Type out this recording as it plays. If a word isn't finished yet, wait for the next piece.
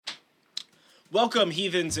Welcome,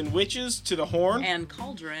 heathens and witches, to the Horn and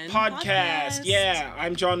Cauldron podcast. Yeah,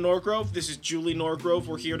 I'm John Norgrove. This is Julie Norgrove.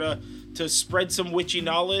 We're here to spread some witchy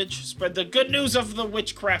knowledge, spread the good news of the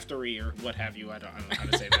witchcraftery, or what have you. I don't know how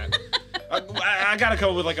to say that. I gotta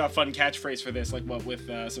come up with like a fun catchphrase for this, like what with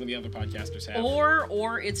some of the other podcasters have.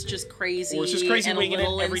 Or it's just crazy. Or it's just crazy and a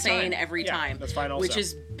little insane every time. That's fine also. Which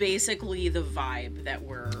is basically the vibe that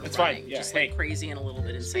we're It's running. fine. Yeah, just like crazy and a little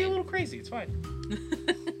bit just insane. be a little crazy. It's fine.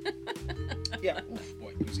 Yeah. Oof,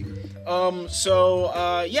 boy, easy.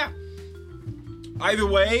 Yeah. Either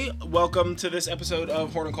way, welcome to this episode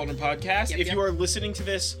of Horn and Cauldron Podcast. If you are listening to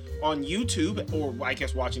this on YouTube, or I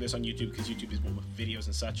guess watching this on YouTube, because YouTube is one with videos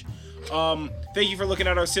and such, thank you for looking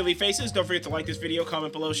at our silly faces. Don't forget to like this video,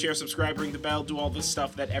 comment below, share, subscribe, ring the bell, do all this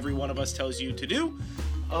stuff that every one of us tells you to do.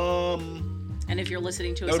 And if you're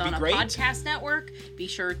listening to us on a podcast network, be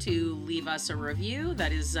sure to leave us a review.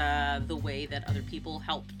 That is the way that other people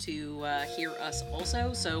help to hear us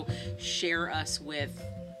also. So share us with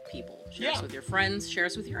people. Share us with your friends. Share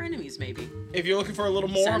us with your enemies, maybe. If you're looking for a little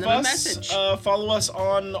more of us, follow us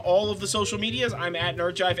on all of the social medias. I'm at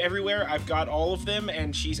NerdJive everywhere. I've got all of them.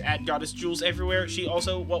 And she's at Goddess Jules everywhere. She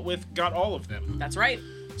also, got all of them. That's right.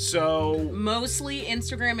 So mostly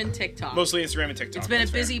Instagram and TikTok. It's been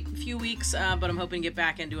a busy few weeks, but I'm hoping to get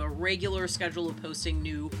back into a regular schedule of posting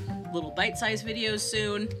new little bite-sized videos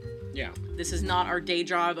soon. Yeah. This is not our day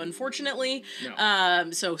job, unfortunately. No.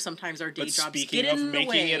 So sometimes our day jobs get in the way. Speaking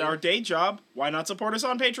of making it our day job, why not support us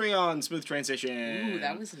on Patreon? Smooth transition. Ooh,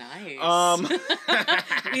 that was nice.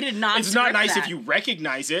 We did not. It's not nice if you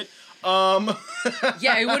recognize it.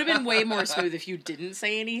 Yeah, it would have been way more smooth if you didn't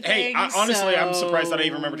say anything. Hey, honestly, I'm surprised that I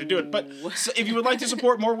even remembered to do it. But if you would like to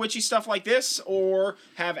support more witchy stuff like this, or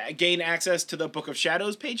gain access to the Book of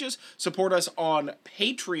Shadows pages, support us on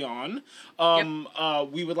Patreon.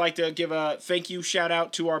 We would like to give a thank you shout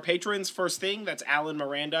out to our patrons. First thing, that's Alan,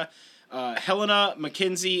 Miranda, Helena,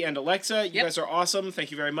 Mackenzie, and Alexa. You guys are awesome. Thank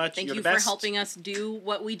you very much. Thank you're you the best. for helping us do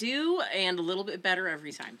what we do and a little bit better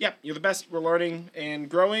every time. Yep, you're the best. We're learning and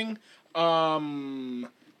growing.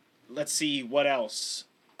 Let's see what else.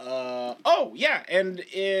 And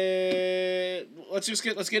let's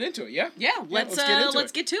get into it. Yeah. Yeah. Let's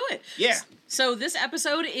get to it. Yeah. So this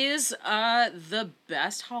episode is the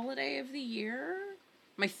best holiday of the year.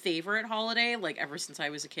 My favorite holiday, like ever since I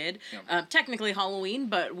was a kid. Yeah. Technically Halloween,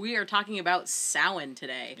 but we are talking about Samhain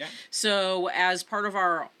today. Yeah. So as part of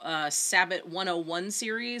our Sabbath 101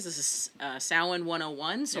 series, this is Samhain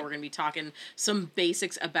 101, so we're going to be talking some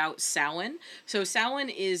basics about Samhain. So Samhain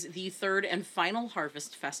is the third and final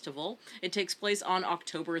harvest festival. It takes place on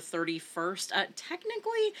October 31st.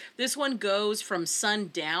 Technically, this one goes from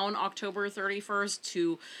sundown October 31st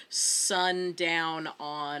to sundown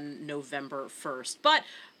on November 1st. But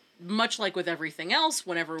much like with everything else,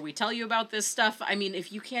 whenever we tell you about this stuff, I mean,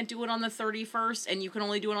 if you can't do it on the 31st and you can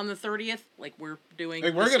only do it on the 30th, like we're doing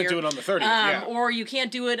we're going to do it on the 30th, or you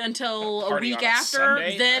can't do it until a week after,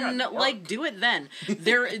 then, do it then.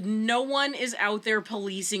 No one is out there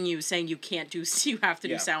policing you, saying you can't do, you have to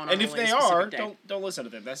do Samhain on a specific day. And if they are, don't listen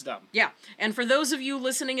to them. That's dumb. Yeah, and for those of you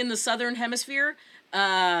listening in the southern hemisphere,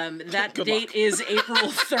 that date is April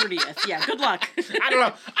 30th. Yeah, good luck. I don't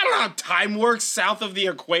know how time works south of the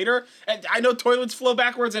equator. I know toilets flow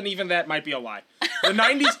backwards, and even that might be a lie. The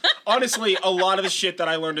 90s, honestly, a lot of the shit that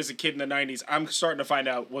I learned as a kid in the 90s, I'm starting to find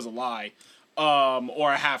out was a lie.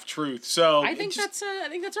 Or a half-truth. So I think that's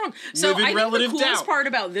wrong. So I think the coolest part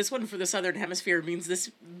about this one for the southern hemisphere means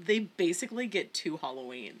they basically get 2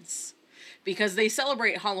 Halloweens. Because they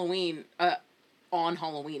celebrate Halloween, on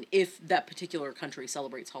Halloween, if that particular country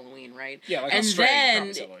celebrates Halloween, right? Yeah, like Australia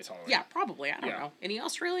probably celebrates Halloween. Yeah, probably. I don't know. Any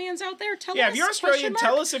Australians out there? Tell us. Yeah, if you're Australian,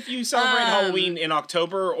 tell us if you celebrate Halloween in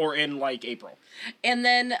October or in, like, April. And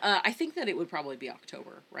then, I think that it would probably be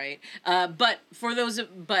October, right? But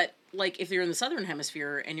if you're in the southern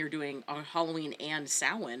hemisphere and you're doing Halloween and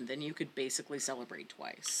Samhain, then you could basically celebrate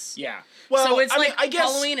twice. Yeah. Well, so it's I guess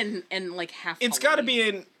Halloween and like half It's got to be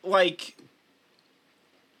in, like...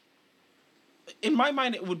 In my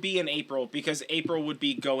mind, it would be in April, because April would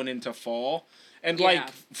be going into fall. And,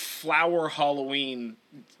 flower Halloween,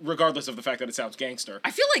 regardless of the fact that it sounds gangster. I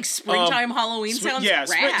feel like springtime Halloween sounds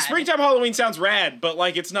rad. Springtime Halloween sounds rad, but,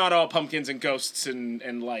 like, it's not all pumpkins and ghosts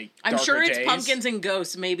and like, I'm sure it's days. Pumpkins and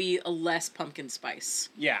ghosts, maybe a less pumpkin spice.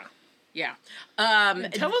 Yeah. Yeah.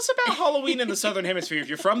 Tell us about Halloween in the Southern Hemisphere. If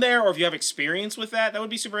you're from there, or if you have experience with that would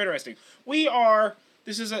be super interesting. We all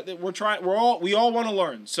want to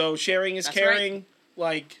learn, so sharing is caring. Right.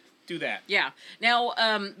 Like, do that. Yeah. Now,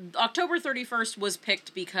 October 31st was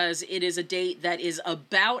picked because it is a date that is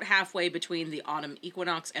about halfway between the autumn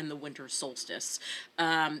equinox and the winter solstice.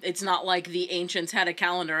 It's not like the ancients had a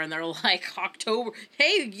calendar and they're like, October,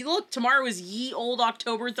 hey, look, tomorrow is ye old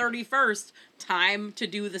October 31st. Time to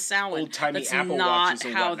do the Samhain. Old-timey Apple Watches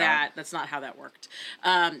and whatnot. That's not how that worked.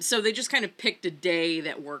 So they just kind of picked a day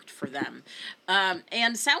that worked for them.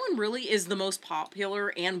 And Samhain really is the most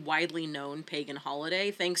popular and widely known pagan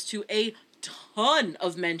holiday, thanks to a ton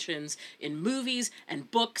of mentions in movies and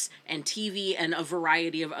books and TV and a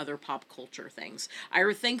variety of other pop culture things.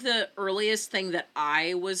 I think the earliest thing that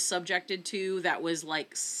I was subjected to that was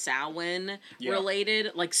like Samhain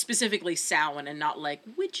related, like specifically Samhain and not like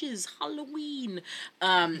witches, Halloween,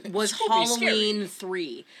 was Halloween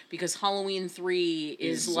 3, because Halloween 3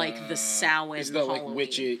 is like the Samhain is the Halloween.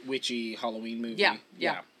 like witchy Halloween movie.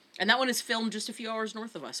 Yeah. And that one is filmed just a few hours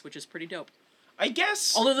north of us, which is pretty dope. I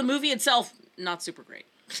guess. Although the movie itself, not super great.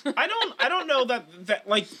 I don't know that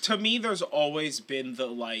like, to me there's always been the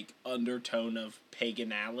like undertone of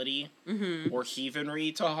paganality or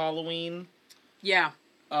heathenry to Halloween. Yeah.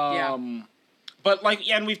 But like,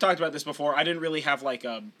 and we've talked about this before, I didn't really have like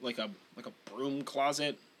a broom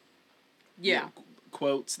closet. Yeah.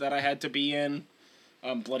 Quotes that I had to be in.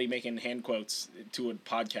 Bloody making hand quotes to a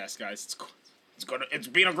podcast, guys. It's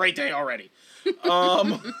been a great day already.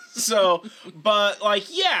 So, but like,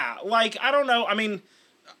 yeah, like, I don't know. I mean,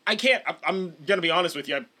 I'm gonna be honest with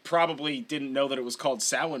you. I probably didn't know that it was called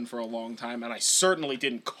Samhain for a long time, and I certainly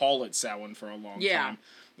didn't call it Samhain for a long time.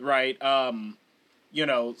 Right. You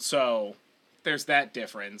know, so there's that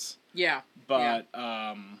difference. Yeah. But,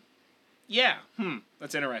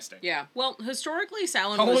 that's interesting. Yeah. Well, historically,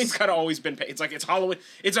 Samhain Halloween's kind of always been... It's Halloween.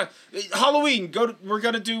 It's Halloween. We're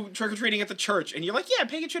going to do trick-or-treating at the church. And you're like, yeah,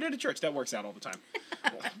 pagan shit at a church. That works out all the time.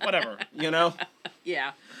 Whatever, you know?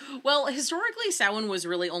 Yeah. Well, historically, Samhain was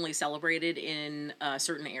really only celebrated in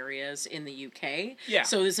certain areas in the UK. Yeah.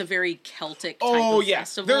 So it's a very Celtic type of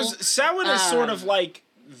festival. Samhain is sort of like...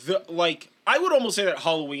 I would almost say that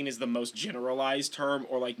Halloween is the most generalized term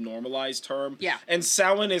or like normalized term. Yeah. And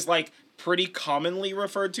Samhain is like pretty commonly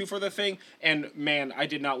referred to for the thing. And man, I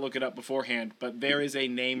did not look it up beforehand, but there is a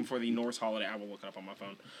name for the Norse holiday. I will look it up on my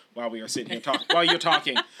phone while we are sitting here talking while you're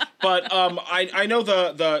talking. But I know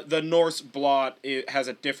the Norse blot, it has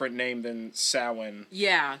a different name than Samhain.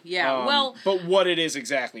 Yeah. Well, but what it is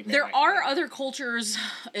exactly, man, there are other cultures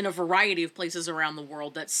in a variety of places around the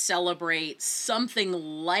world that celebrate something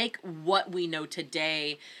like what we know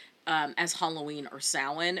today as Halloween or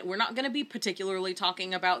Samhain. We're not going to be particularly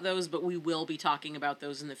talking about those, but we will be talking about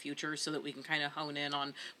those in the future so that we can kind of hone in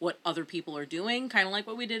on what other people are doing, kind of like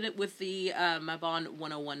what we did with the Mabon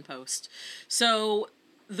 101 post. So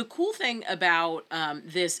the cool thing about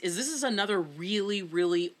this is another really,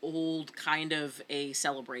 really old kind of a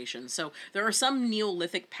celebration. So there are some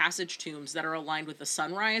Neolithic passage tombs that are aligned with the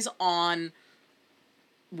sunrise on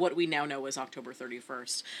what we now know as October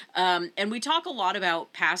 31st. And we talk a lot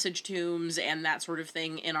about passage tombs and that sort of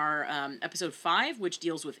thing in our episode 5, which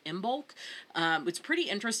deals with Imbolc. It's pretty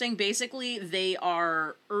interesting. Basically, they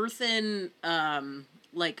are earthen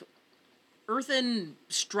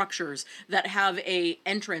structures that have a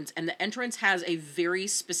entrance, and the entrance has a very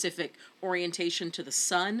specific orientation to the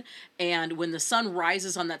sun, and when the sun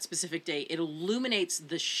rises on that specific day, it illuminates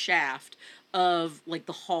the shaft of like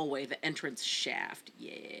the hallway, the entrance shaft,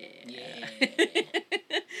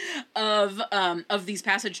 of these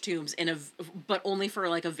passage tombs but only for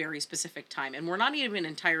like a very specific time. And we're not even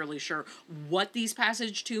entirely sure what these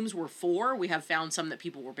passage tombs were for. We have found some that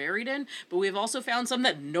people were buried in, but we've also found some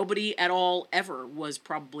that nobody at all ever was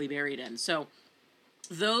probably buried in. So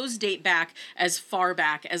those date back as far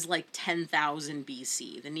back as like 10,000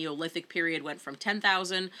 BC. The Neolithic period went from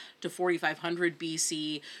 10,000 to 4,500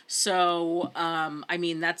 BC. So, I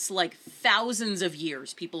mean, that's like thousands of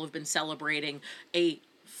years people have been celebrating a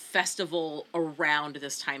festival around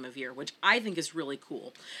this time of year, which I think is really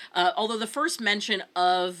cool. Although the first mention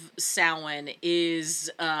of Samhain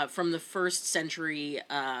is from the 1st century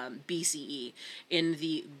BCE in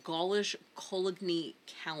the Gaulish Coligny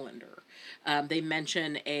calendar. They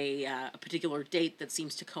mention a particular date that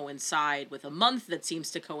seems to coincide with a month that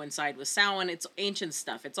seems to coincide with Samhain. It's ancient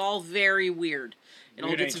stuff. It's all very weird. It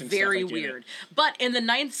all gets very weird. But in the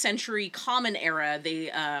 9th century Common Era,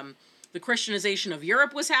 the Christianization of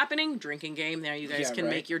Europe was happening. Drinking game. There you guys can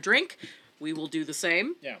make your drink. We will do the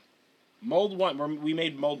same. Yeah. Mulled wine. We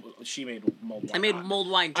made mulled... She made mulled wine. I made mulled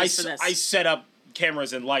wine just for this. I set up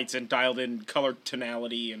cameras and lights and dialed in color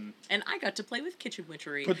tonality and I got to play with kitchen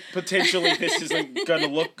witchery. Potentially this isn't gonna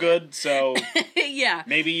look good, so yeah,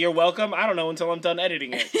 maybe you're welcome. I don't know until I'm done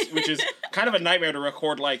editing it, which is kind of a nightmare to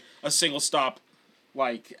record like a single stop,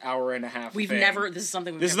 like hour and a half. This is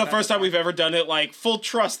something. This is the first time we've ever done it. Like full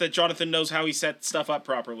trust that Jonathan knows how he set stuff up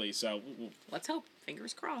properly. So let's hope.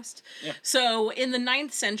 Fingers crossed. Yeah. So, in the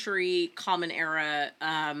 9th century Common Era,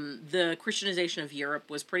 the Christianization of Europe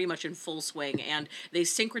was pretty much in full swing, and they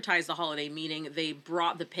syncretized the holiday, meaning they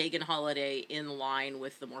brought the pagan holiday in line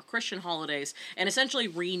with the more Christian holidays, and essentially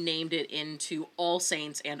renamed it into All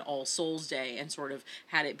Saints and All Souls Day, and sort of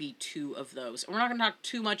had it be 2 of those. We're not going to talk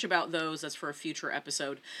too much about those, that's for a future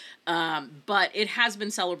episode, but it has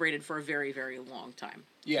been celebrated for a very, very long time.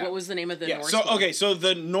 Yeah. What was the name of the Norse So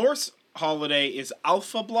the Norse holiday is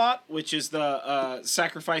Alfablot, which is the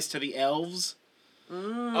sacrifice to the elves.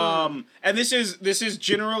 And this is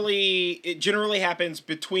generally happens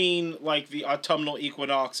between like the autumnal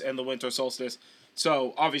equinox and the winter solstice.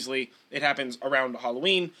 So obviously it happens around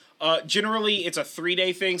Halloween. Generally it's a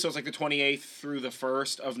 3-day thing, so it's like the 28th through the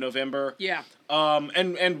 1st of November. Yeah.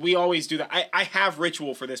 And we always do that. I have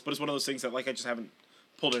ritual for this, but it's one of those things that like I just haven't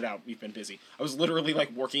pulled it out. We've been busy. I was literally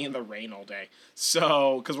like working in the rain all day.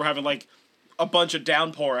 So, because we're having like a bunch of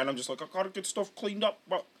downpour and I'm just like, I gotta get stuff cleaned up.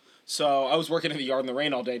 So I was working in the yard in the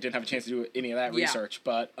rain all day. Didn't have a chance to do any of that research.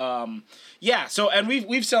 But, yeah. So, and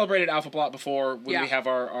we've celebrated Alphablot before when we have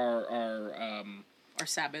our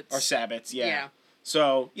Sabbats. Our Sabbats, yeah.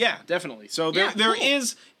 So, yeah, definitely. So there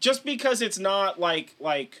is, just because it's not like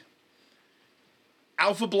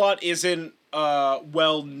Alphablot isn't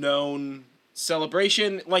well-known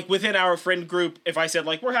celebration, like within our friend group, if I said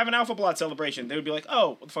like we're having Alphablot celebration, they would be like,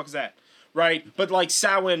 oh, what the fuck is that, right? But like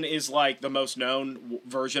Samhain is like the most known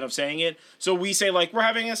version of saying it, so we say like we're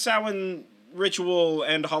having a Samhain ritual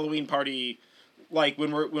and Halloween party, like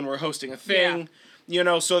when we're hosting a thing, you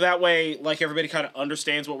know, so that way like everybody kind of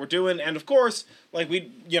understands what we're doing. And of course, like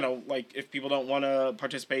we, you know, like if people don't want to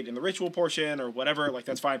participate in the ritual portion or whatever, like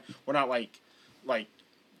that's fine. We're not like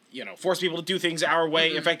you know, force people to do things our way.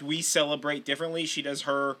 Mm-hmm. In fact, we celebrate differently. She does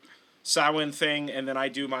her Samhain thing, and then I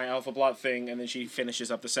do my Alphablot thing, and then she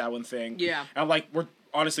finishes up the Samhain thing. Yeah. And, like, we're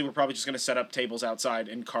probably just going to set up tables outside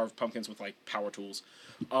and carve pumpkins with, like, power tools.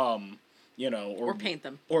 You know. Or paint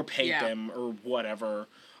them. Or paint them, or whatever,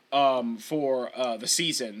 for the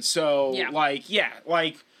season. So, like,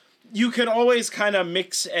 you can always kind of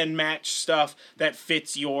mix and match stuff that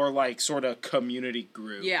fits your, like, sort of community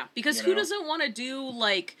group. Yeah, because who doesn't want to do,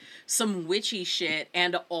 like, some witchy shit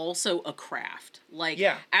and also a craft? Like,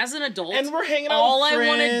 as an adult, and we're hanging out all with I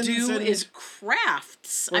want to friends do is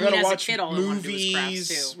crafts. We're gonna watch as a kid, all movies. I want to do is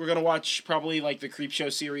crafts, too. We're going to watch probably, like, the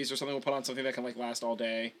Creepshow series or something. We'll put on something that can, like, last all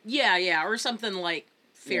day. Yeah, or something, like,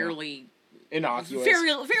 fairly... Yeah. Innocuous.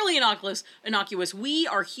 Fairly innocuous. We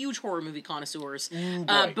are huge horror movie connoisseurs,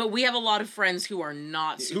 but we have a lot of friends who are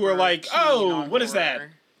not super who are like, oh, what is that?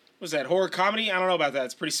 horror. What is that, horror comedy? I don't know about that.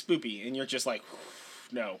 It's pretty spoopy. And you're just like,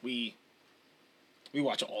 no, we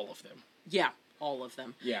watch all of them. Yeah, all of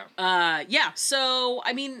them. Yeah. So,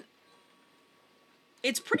 I mean,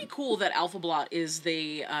 it's pretty cool that Alphablot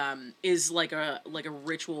is like a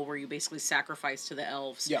ritual where you basically sacrifice to the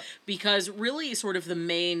elves. Yeah. Because really, sort of the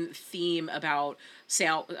main theme about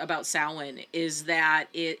Samhain is that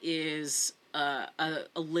it is a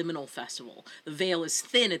liminal festival. The veil is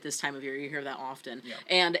thin at this time of year. You hear that often. Yeah.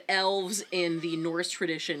 And elves in the Norse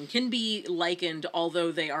tradition can be likened,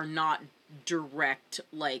 although they are not direct,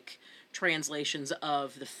 like, translations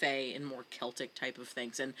of the Fae and more Celtic type of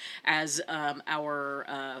things. And as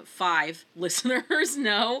our 5 listeners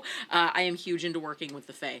know, I am huge into working with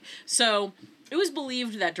the Fae. So it was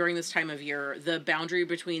believed that during this time of year, the boundary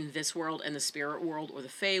between this world and the spirit world, or the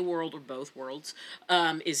Fae world, or both worlds,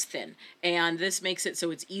 is thin. And this makes it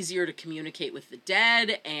so it's easier to communicate with the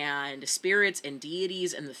dead and spirits and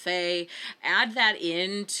deities and the Fae. Add that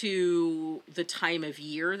into the time of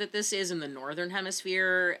year that this is in the northern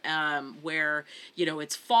hemisphere, where, you know,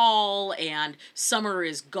 it's fall and summer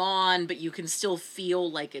is gone, but you can still feel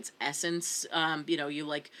like its essence. You know, you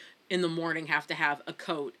like... in the morning have to have a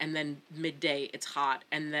coat, and then midday it's hot,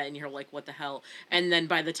 and then you're like, what the hell? And then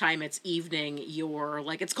by the time it's evening, you're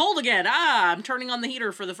like, it's cold again. I'm turning on the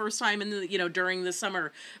heater for the first time in the, you know, during the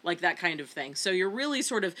summer, like that kind of thing. So you're really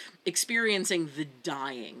sort of experiencing the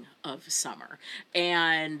dying of summer.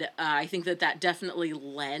 And I think that definitely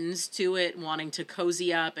lends to it, wanting to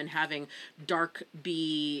cozy up and having dark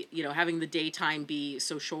be, you know, having the daytime be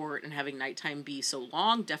so short and having nighttime be so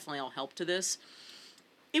long, definitely all help to this.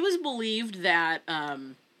 It was believed that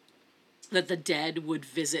that the dead would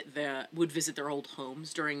visit their old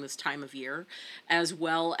homes during this time of year, as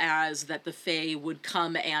well as that the fae would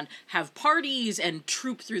come and have parties and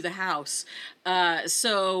troop through the house.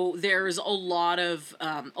 So there's a lot of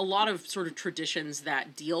sort of traditions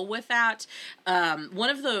that deal with that. One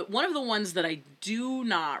of the ones that I do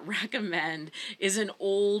not recommend is an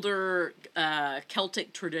older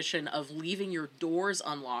Celtic tradition of leaving your doors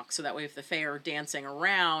unlocked, so that way if the fae are dancing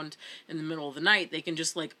around in the middle of the night, they can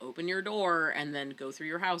just like open your door and then go through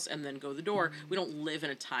your house and then go the door. Mm-hmm. We don't live in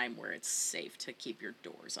a time where it's safe to keep your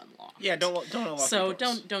doors unlocked. Yeah, don't unlock so your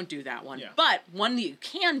doors. don't do that one. Yeah. But one that you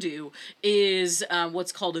can do is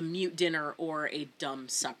what's called a mute dinner or a dumb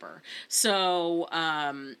supper. So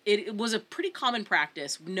it was a pretty common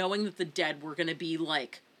practice, knowing that the dead were going to be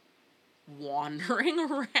like wandering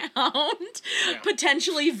around,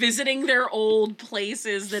 potentially visiting their old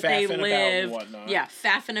places that they lived. Yeah,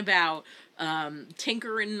 faffing about,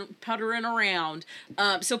 tinkering, puttering around.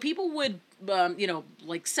 So people would,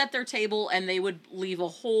 like set their table and they would leave a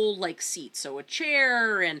whole like seat. So a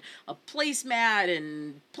chair and a placemat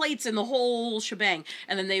and plates and the whole shebang.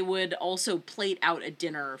 And then they would also plate out a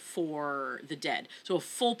dinner for the dead. So a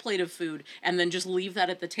full plate of food, and then just leave that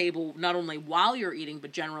at the table, not only while you're eating,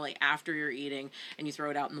 but generally after you're eating, and you throw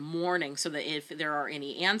it out in the morning so that if there are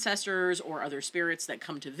any ancestors or other spirits that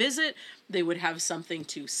come to visit, they would have something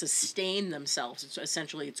to sustain themselves. So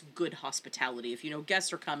essentially it's good hospitality. If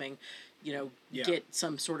guests are coming, get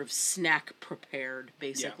some sort of snack prepared,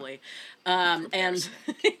 basically. And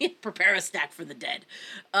prepare a snack for the dead.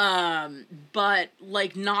 But,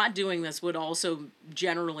 like, not doing this would also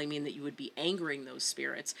generally mean that you would be angering those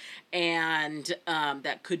spirits, and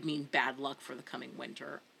that could mean bad luck for the coming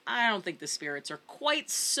winter. I don't think the spirits are quite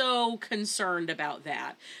so concerned about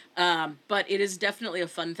that. But it is definitely a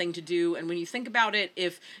fun thing to do. And when you think about it,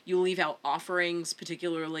 if you leave out offerings,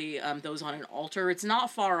 particularly those on an altar, it's not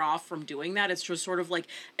far off from doing that. It's just sort of like,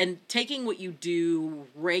 and taking what you do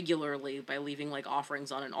regularly by leaving like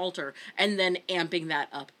offerings on an altar and then amping that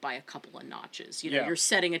up by a couple of notches. You're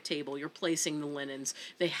setting a table, you're placing the linens,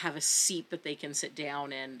 they have a seat that they can sit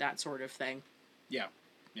down in, that sort of thing. Yeah.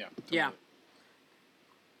 Totally. Yeah.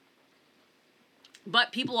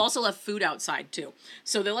 But people also left food outside, too.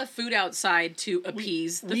 So they left food outside to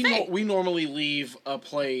appease the fae. We normally leave a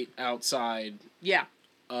plate outside. Yeah.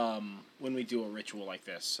 When we do a ritual like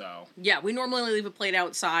this, so... Yeah, we normally leave a plate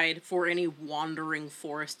outside for any wandering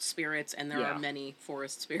forest spirits, and there are many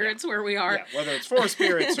forest spirits where we are. Yeah, whether it's forest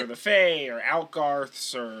spirits, or the fae, or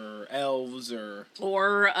outgarths, or elves, or...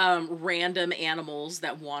 Or random animals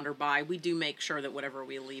that wander by. We do make sure that whatever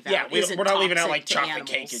we leave out isn't we're not leaving out, like, toxic to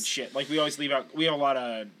chocolate animals. cake and shit. Like, we always leave out... We have a lot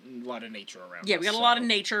of nature around us. Yeah, we got a lot of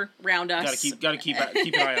nature around us. Gotta keep an eye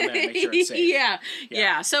on that, make sure it's safe.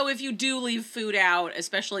 Yeah. So if you do leave food out,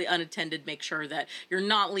 especially unattended, make sure that you're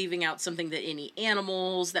not leaving out something that any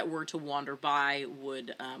animals that were to wander by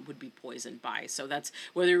would be poisoned by. So that's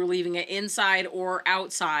whether you're leaving it inside or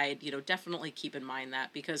outside, definitely keep in mind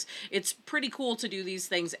that, because it's pretty cool to do these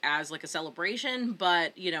things as like a celebration,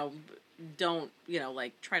 but don't,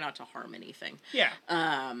 try not to harm anything.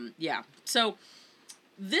 Yeah. So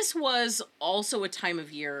this was also a time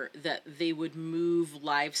of year that they would move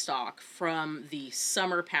livestock from the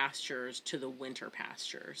summer pastures to the winter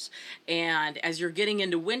pastures. And as you're getting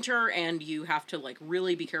into winter and you have to like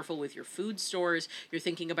really be careful with your food stores, you're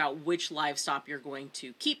thinking about which livestock you're going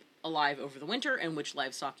to keep alive over the winter and which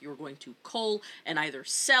livestock you're going to cull and either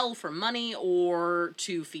sell for money or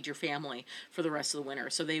to feed your family for the rest of the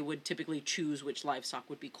winter. So they would typically choose which livestock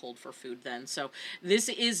would be culled for food then. So this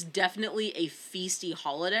is definitely a feasty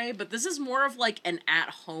holiday, but this is more of like an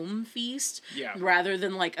at-home feast rather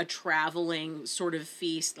than like a traveling sort of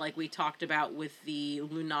feast like we talked about with the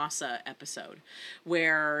Lunasa episode,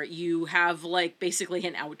 where you have like basically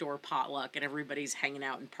an outdoor potluck and everybody's hanging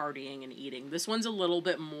out and partying and eating. This one's a little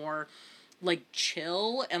bit more like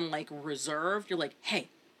chill and like reserved. You're like, hey,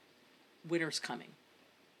 winter's coming.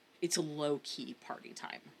 It's a low-key party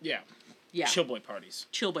time. Yeah. Chill boy parties.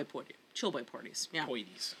 Chill boy parties. Yeah.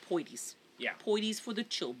 Poities. Yeah. Poities for the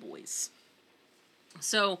chill boys.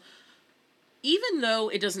 So, even though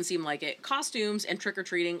it doesn't seem like it, costumes and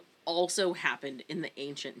trick-or-treating also happened in the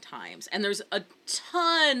ancient times. And there's a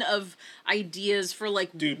ton of ideas for like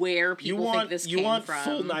where people think this came from. You want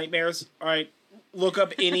full nightmares? All right. Look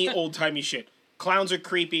up any old-timey shit. Clowns are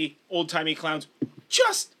creepy. Old-timey clowns.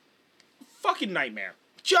 Just fucking nightmare.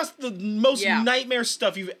 Just the most nightmare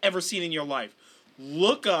stuff you've ever seen in your life.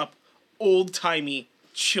 Look up old-timey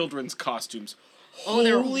children's costumes. Oh,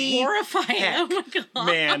 they're Holy horrifying. heck, oh my god.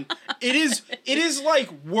 Man, it is like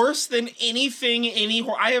worse than anything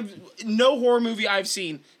I have no horror movie I've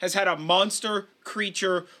seen has had a monster,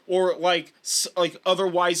 creature, or like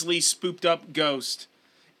otherwisely spooked up ghost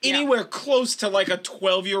anywhere close to like a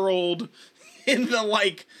 12-year-old in the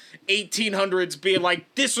like 1800s being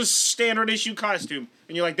like, this was standard issue costume,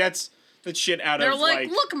 and you're like, that's the shit out They're of like,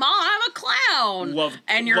 look, Mom, I'm a clown.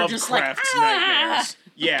 And you're just like, nightmares.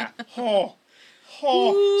 Yeah. Oh,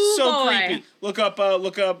 ooh, so boy. creepy. Look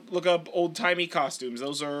up old-timey costumes.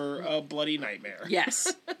 Those are a bloody nightmare.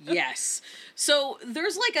 Yes. Yes. So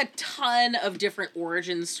there's like a ton of different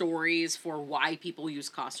origin stories for why people use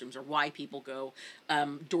costumes or why people go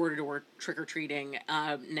door-to-door trick-or-treating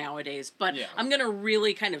nowadays. But I'm going to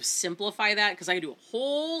really kind of simplify that because I could do a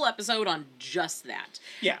whole episode on just that.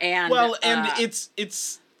 Yeah. And, and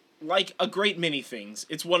it's like a great many things.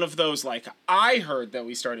 It's one of those, like, I heard that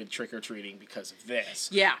we started trick-or-treating because of this.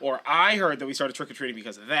 Yeah. Or I heard that we started trick-or-treating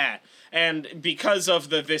because of that. And because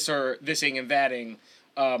of the thising and thating,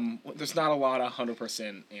 there's not a lot of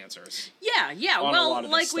 100% answers. Yeah. Well,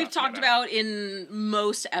 like we've talked about in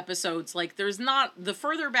most episodes, like there's not, the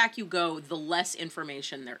further back you go, the less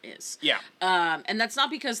information there is. Yeah. And that's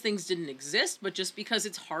not because things didn't exist, but just because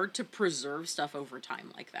it's hard to preserve stuff over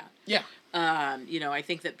time like that. Yeah. I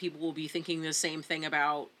think that people will be thinking the same thing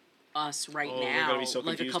about us now. They're gonna be so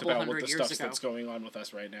like a confused couple about hundred what the years stuff ago. that's going on with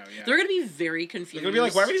us right now. Yeah. They're gonna be very confused. They're gonna be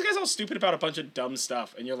like, why are these guys all stupid about a bunch of dumb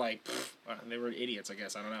stuff? And you're like, they were idiots, I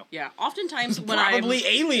guess. I don't know. Yeah. Oftentimes when Probably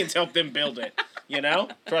aliens helped them build it. You know?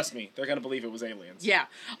 Trust me, they're gonna believe it was aliens. Yeah.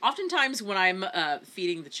 Oftentimes when I'm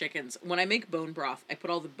feeding the chickens, when I make bone broth, I put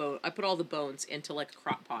all the bones into like a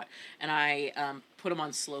crock pot, and I put them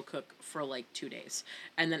on slow cook for like 2 days,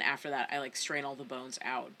 and then after that I like strain all the bones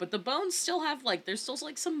out. But the bones still have like, there's still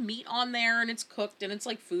like some meat on there, and it's cooked and it's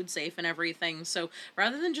like food safe and everything. So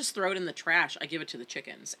rather than just throw it in the trash, I give it to the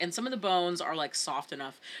chickens. And some of the bones are like soft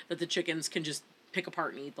enough that the chickens can just pick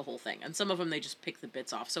apart and eat the whole thing, and some of them they just pick the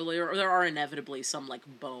bits off. So there are inevitably some like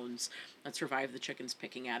bones that survive the chickens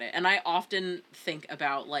picking at it. And I often think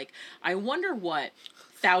about, like, I wonder what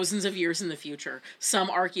thousands of years in the future some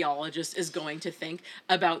archaeologist is going to think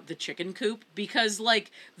about the chicken coop, because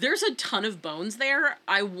like there's a ton of bones there.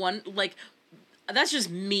 I want, like, that's just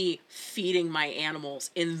me feeding my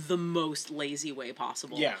animals in the most lazy way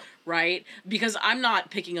possible. Yeah. Right? Because I'm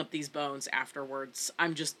not picking up these bones afterwards.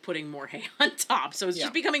 I'm just putting more hay on top. So it's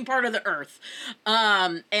just becoming part of the earth.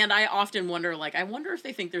 And I often wonder, like, I wonder if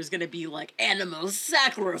they think there's going to be, like, animal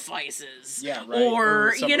sacrifices. Yeah, right.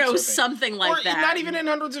 Or you know, something like that. Not even in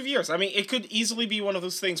hundreds of years. I mean, it could easily be one of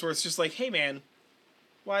those things where it's just like, hey, man,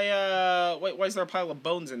 why is there a pile of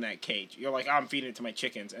bones in that cage? You're like, I'm feeding it to my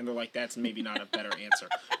chickens. And they're like, that's maybe not a better answer.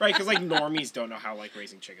 Right? Because, like, normies don't know how, like,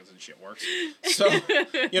 raising chickens and shit works. So,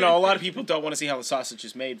 you know, a lot of people don't want to see how the sausage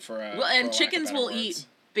is made for well, and chickens will eat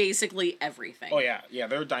basically everything. Oh, yeah. Yeah,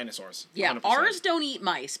 they're dinosaurs. Yeah, 100%. Ours don't eat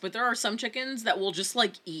mice, but there are some chickens that will just,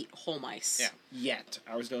 like, eat whole mice. Yeah, yet.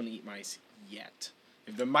 Ours don't eat mice yet.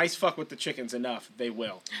 If the mice fuck with the chickens enough, they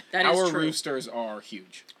will. That is true. Our roosters are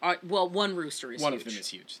huge. Well, one rooster is huge. One of them is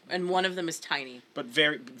huge. And one of them is tiny. But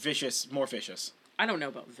very vicious, more vicious. I don't know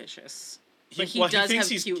about vicious. But he does have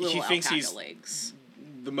cute little alpaca legs.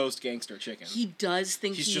 The most gangster chicken. He does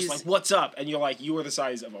think he's just like, what's up? And you're like, you are the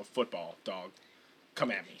size of a football dog. Come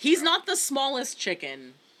at me. He's not the smallest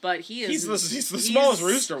chicken, but he is. He's the smallest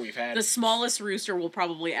rooster we've had. The smallest rooster we'll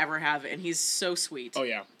probably ever have, and he's so sweet. Oh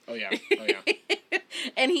yeah. Oh yeah. Oh yeah.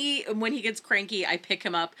 And when he gets cranky, I pick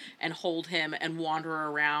him up and hold him and wander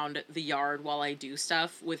around the yard while I do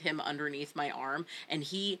stuff with him underneath my arm, and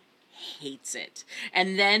he hates it.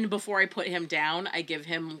 And then before I put him down, I give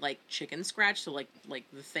him like chicken scratch, so like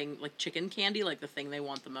the thing, like chicken candy, like the thing they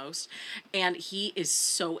want the most. And he is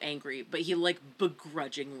so angry, but he like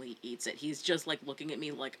begrudgingly eats it. He's just like looking at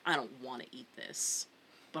me like, I don't want to eat this,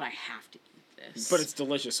 but I have to eat this. But it's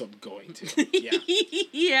delicious, so I'm going to.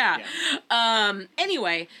 Yeah.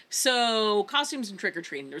 Anyway, so costumes and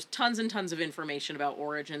trick-or-treating. There's tons and tons of information about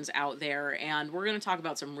origins out there, and we're going to talk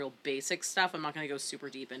about some real basic stuff. I'm not going to go super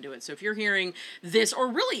deep into it. So if you're hearing this, or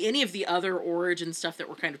really any of the other origin stuff that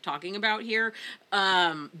we're kind of talking about here,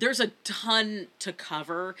 there's a ton to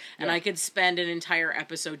cover, and I could spend an entire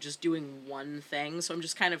episode just doing one thing. So I'm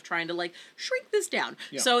just kind of trying to like shrink this down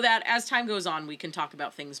so that as time goes on, we can talk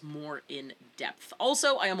about things more in depth. depth.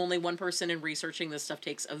 Also, I am only one person, and researching this stuff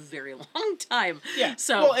takes a very long time. Yeah.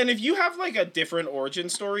 So, well, and if you have like a different origin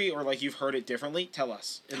story or like you've heard it differently, tell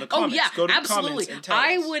us in the comments. Oh yeah, Go to absolutely. the comments and tell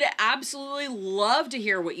I us. would absolutely love to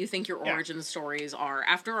hear what you think your origin stories are.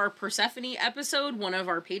 After our Persephone episode, one of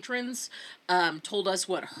our patrons told us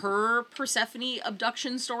what her Persephone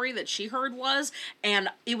abduction story that she heard was, and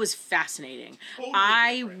it was fascinating. Totally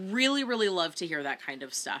I really, really love to hear that kind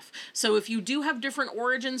of stuff. So if you do have different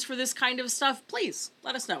origins for this kind of stuff, please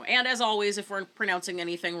let us know. And as always, if we're pronouncing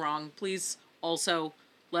anything wrong, please also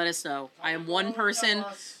let us know. I am one person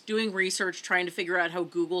doing research, trying to figure out how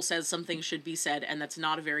Google says something should be said, and that's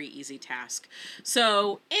not a very easy task.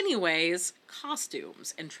 So, anyways,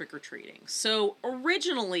 costumes and trick-or-treating. So,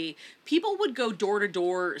 originally, people would go door to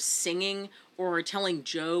door singing or telling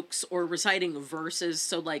jokes or reciting verses,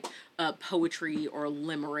 so like poetry or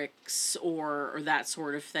limericks or that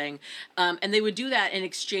sort of thing. And they would do that in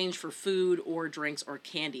exchange for food or drinks or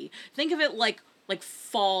candy. Think of it like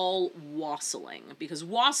fall wassailing, because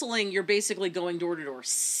wassailing, you're basically going door to door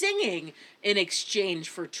singing in exchange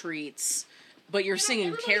for treats, but you're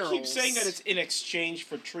singing carols. Everybody keeps saying that it's in exchange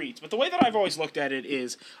for treats, but the way that I've always looked at it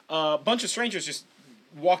is a bunch of strangers just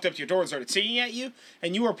walked up to your door and started singing at you,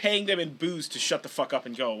 and you were paying them in booze to shut the fuck up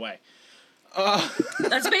and go away.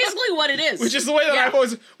 That's basically what it is. Which is the way that I've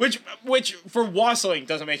always... Which for wassailing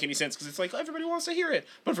doesn't make any sense, because it's like, everybody wants to hear it.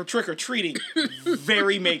 But for trick-or-treating,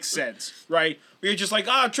 very makes sense, right? Where you're just like,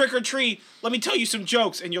 trick-or-treat, let me tell you some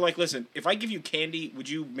jokes. And you're like, listen, if I give you candy, would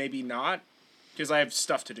you maybe not? Because I have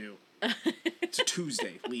stuff to do. It's a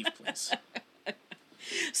Tuesday. Leave, please.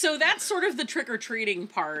 So that's sort of the trick-or-treating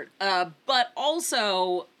part. But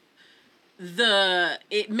also...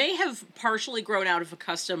 it may have partially grown out of a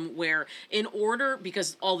custom where, in order,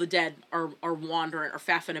 because all the dead are wandering, or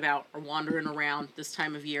faffing about, or wandering around this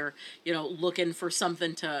time of year, looking for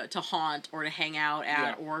something to haunt or to hang out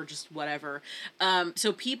at, or just whatever.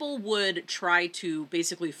 So people would try to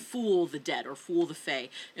basically fool the dead or fool the fae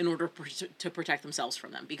in order to protect themselves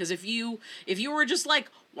from them. Because if you were just like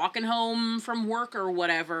walking home from work or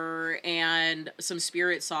whatever, and some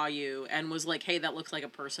spirit saw you and was like, hey, that looks like a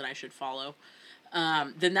person I should follow,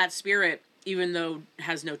 then that spirit, even though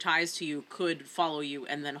has no ties to you, could follow you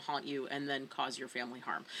and then haunt you and then cause your family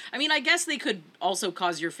harm. I mean, I guess they could also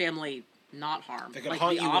cause your family not harm. They could like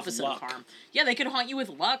haunt the you opposite with of luck. harm. Yeah, they could haunt you with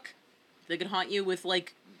luck. They could haunt you with,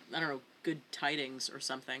 like, I don't know, good tidings or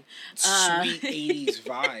something. Sweet 80s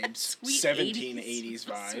vibes. Sweet 1780s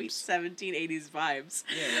vibes. Sweet 1780s vibes.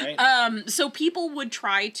 Yeah, right? So people would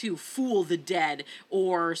try to fool the dead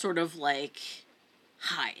or sort of, like,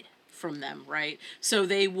 hide from them, right? So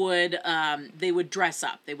they would dress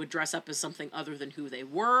up. They would dress up as something other than who they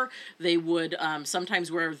were. They would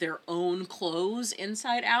sometimes wear their own clothes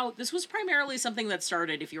inside out. This was primarily something that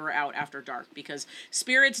started if you were out after dark, because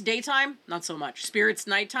spirits daytime, not so much. Spirits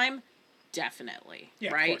nighttime, definitely,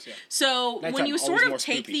 right? Of course, yeah. So Nighttime, when you always sort more of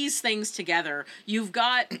take spooky. these things together, you've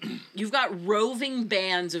got roving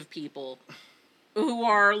bands of people who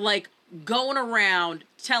are like going around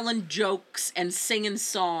telling jokes and singing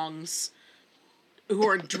songs, who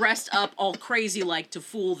are dressed up all crazy like to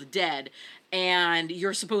fool the dead, and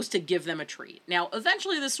you're supposed to give them a treat. Now,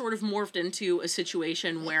 eventually this sort of morphed into a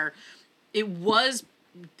situation where it was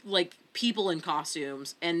like people in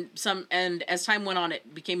costumes, and as time went on,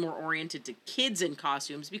 it became more oriented to kids in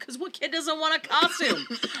costumes, because what kid doesn't want a costume?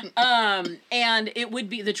 And it would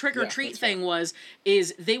be the trick or treat thing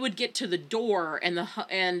is they would get to the door, and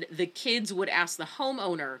the kids would ask the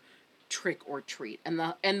homeowner trick or treat, and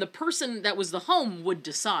the person that was the home would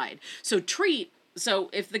decide. So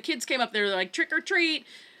if the kids came up there, they're like trick or treat,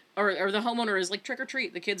 or the homeowner is like trick or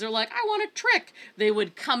treat, the kids are like, I want a trick. They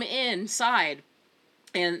would come inside,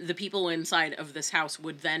 and the people inside of this house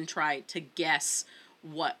would then try to guess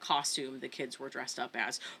what costume the kids were dressed up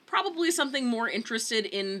as. Probably something more interested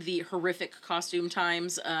in the horrific costume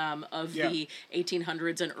times of the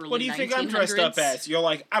 1800s and early 1900s. What do you think I'm dressed up as? You're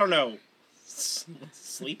like, I don't know,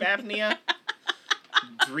 sleep apnea?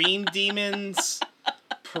 Dream demons?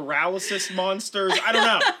 Paralysis monsters? I don't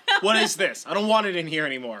know. What is this? I don't want it in here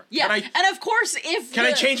anymore. Yeah, and of course, Can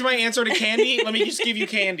I change my answer to candy? Let me just give you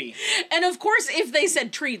candy. And of course, if they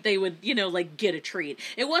said treat, they would, like, get a treat.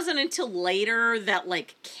 It wasn't until later that,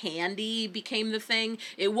 like, candy became the thing.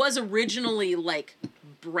 It was originally, like,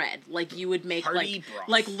 bread. Like, you would make,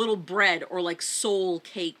 like little bread, or, like, soul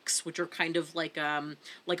cakes, which are kind of like a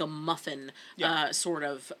muffin, sort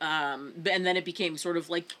of. And then it became sort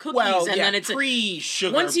of like cookies, and then it's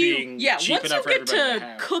pre-sugar once being cheap enough for everybody to have. Once you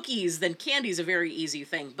get to cookies, then candy's a very easy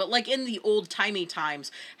thing. But, like, in the old-timey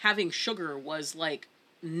times, having sugar was, like,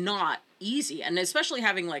 not easy, and especially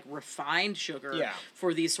having like refined sugar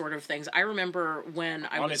for these sort of things. I remember when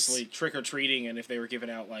honestly trick-or-treating, and if they were giving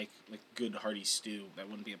out like good hearty stew, that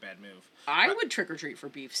wouldn't be a bad move. I would trick-or-treat for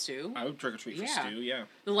beef stew. I would trick-or-treat for stew, yeah.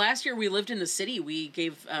 The last year we lived in the city, we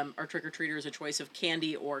gave our trick-or-treaters a choice of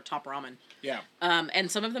candy or top ramen. Yeah.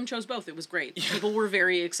 And some of them chose both. It was great. People were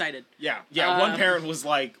very excited. Yeah. One parent was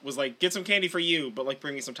like, get some candy for you, but like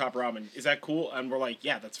bring me some top ramen. Is that cool? And we're like,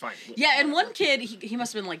 yeah, that's fine. Yeah, and one kid, he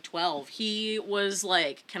must have been like 12. He was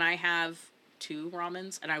like, can I have 2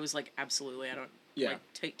 ramens? And I was like, absolutely. I don't. Yeah.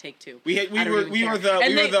 Like, take 2. We were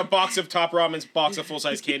the box of top ramen's, box of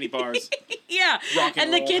full-size candy bars. Yeah.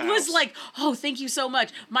 And the kid was like, oh, thank you so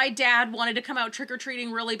much. My dad wanted to come out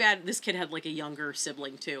trick-or-treating really bad. This kid had like a younger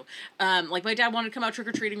sibling too. Like my dad wanted to come out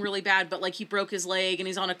trick-or-treating really bad, but like he broke his leg and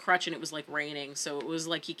he's on a crutch and it was like raining. So it was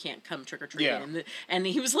like he can't come trick-or-treating. Yeah. And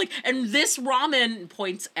he was like, and this ramen,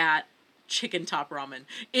 points at chicken top ramen,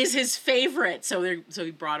 is his favorite. So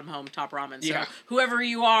he brought him home top ramen. So whoever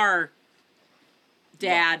you are,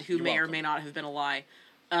 Dad, who may or may not have been a lie.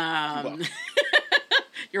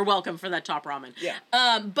 You're welcome for that top ramen. Yeah.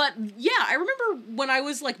 But yeah, I remember when I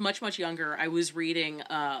was like much younger, I was reading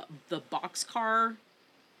the Boxcar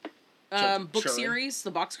book series,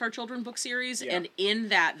 the Boxcar Children book series, and in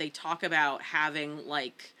that they talk about having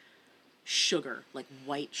like sugar, like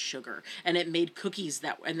white sugar, and it made cookies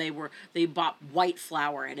and they bought white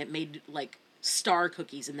flour, and it made like star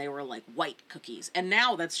cookies, and they were like white cookies, and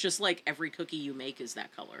now that's just like every cookie you make is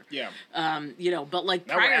that color. Yeah. But like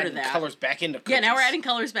now prior to that, colors back into cookies. Yeah, now we're adding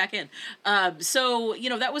colors back in. So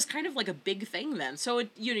that was kind of like a big thing then. So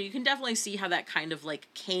it, you can definitely see how that kind of like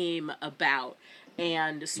came about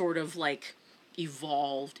and sort of like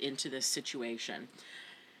evolved into this situation.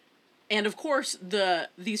 And of course,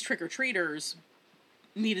 these trick-or-treaters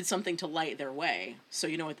needed something to light their way. So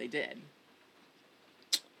you know what they did?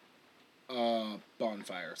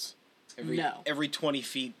 Bonfires. No. Every 20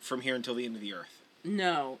 feet from here until the end of the earth.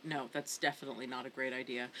 No, that's definitely not a great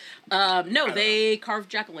idea. They carved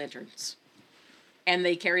jack-o'-lanterns. And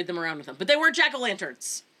they carried them around with them. But they weren't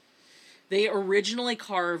jack-o'-lanterns. They originally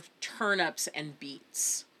carved turnips and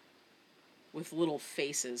beets with little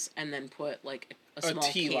faces, and then put like a small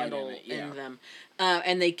candle in them.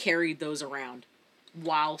 And they carried those around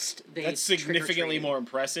whilst they That's significantly more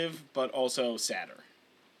impressive, but also sadder.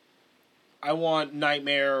 I want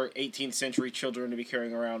nightmare 18th century children to be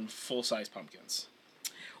carrying around full-size pumpkins.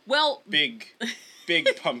 Well...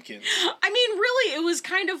 Big pumpkins. I mean, really, it was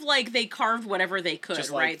kind of like they carved whatever they could,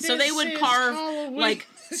 like, right? So they would carve, like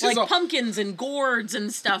pumpkins and gourds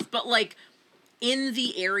and stuff, but, like, in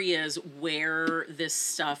the areas where this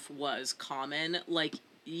stuff was common, like,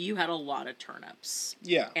 you had a lot of turnips.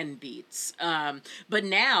 Yeah. And beets. But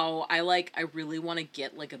now, I really want to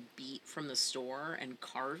get, like, a beet from the store and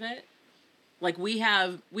carve it. Like, we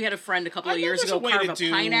had a friend a couple of years ago carve a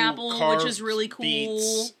pineapple, which is really cool.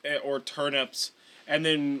 Beets or turnips, and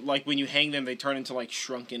then, like, when you hang them, they turn into, like,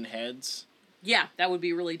 shrunken heads. Yeah, that would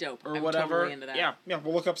be really dope. Or whatever. Totally into that. Yeah,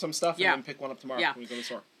 we'll look up some stuff and then pick one up tomorrow when we go to the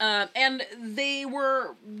store. And they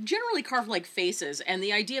were generally carved like faces, and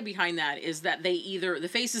the idea behind that is that the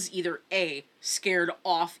faces either A, scared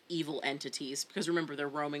off evil entities, because remember, they're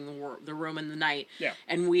roaming the night,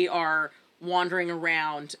 and we are wandering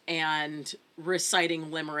around and reciting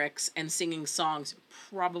limericks and singing songs,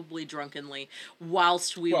 probably drunkenly,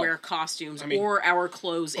 whilst we wear costumes or our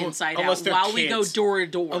clothes inside out while we go door to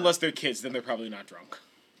door. Unless they're kids, then they're probably not drunk.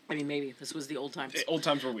 I mean, maybe. This was the old times. The old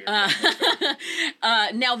times were weird.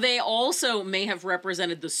 Now, they also may have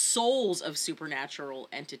represented the souls of supernatural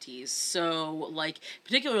entities. So, like,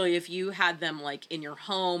 particularly if you had them, like, in your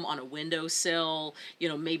home on a windowsill,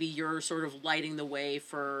 maybe you're sort of lighting the way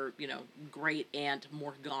for, Great Aunt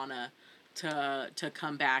Morgana to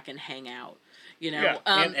come back and hang out.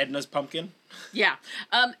 Aunt Edna's pumpkin. Yeah.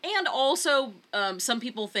 And also, some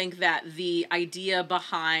people think that the idea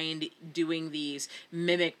behind doing these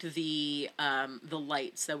mimicked the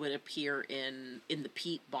lights that would appear in the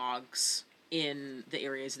peat bogs in the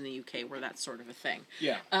areas in the UK where that's sort of a thing.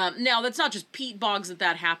 Yeah. Now, that's not just peat bogs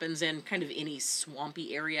that happens in. Kind of any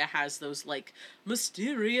swampy area has those, like,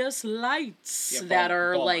 mysterious lights that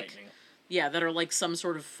are like... Lightning. Yeah, that are like some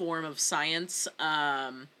sort of form of science.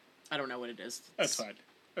 I don't know what it is. That's fine.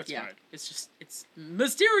 That's fine. It's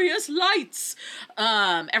mysterious lights.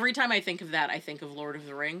 Every time I think of that, I think of Lord of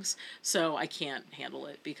the Rings, so I can't handle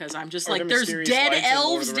it because I'm just like, there's dead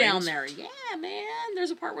elves down there. Yeah, man.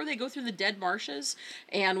 There's a part where they go through the dead marshes,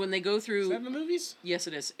 and when they go through... Is that in the movies? Yes,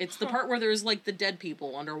 it is. It's the part where there's, like, the dead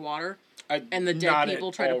people underwater, and the dead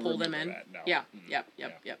people try to pull them in. That, no. Yeah,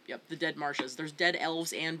 yep. The dead marshes. There's dead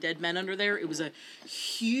elves and dead men under there. It was a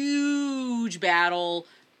huge battle.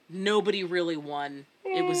 Nobody really won.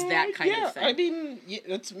 It was that kind of thing. I mean,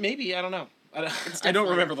 that's maybe, I don't know. I don't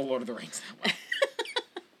remember the Lord of the Rings that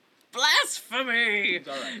well. Blasphemy! It's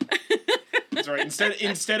all right. It's all right.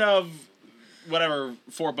 Instead of, whatever,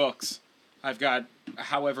 4 books, I've got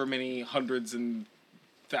however many hundreds and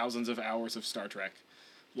thousands of hours of Star Trek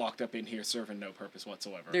locked up in here serving no purpose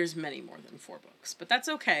whatsoever. There's many more than 4 books, but that's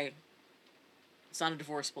okay. It's not a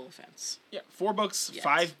divorceable offense. Yeah, 4 books,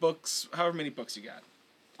 5 books, however many books you got.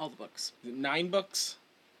 All the books. Is it 9 books?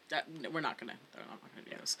 We're not gonna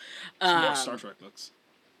do those. Some more Star Trek books.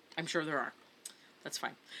 I'm sure there are. That's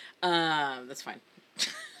fine. That's fine.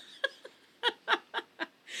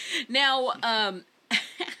 Now,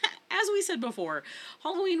 as we said before,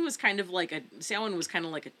 Halloween was kind of like Samhain was kind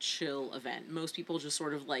of like a chill event. Most people just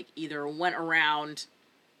sort of like either went around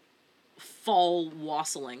fall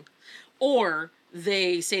wassailing, or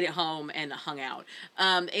they stayed at home and hung out.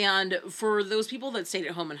 And for those people that stayed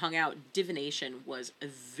at home and hung out, divination was a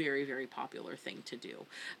very, very popular thing to do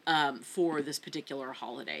for this particular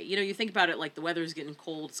holiday. You know, you think about it, like the weather's getting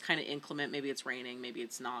cold, it's kind of inclement, maybe it's raining, maybe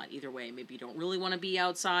it's not. Either way, maybe you don't really want to be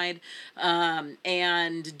outside.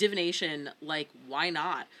 And divination, like, why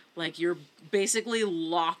not? Like, you're basically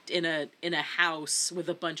locked in a house with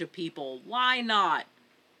a bunch of people. Why not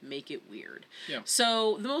make it weird? Yeah.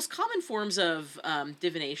 So the most common forms of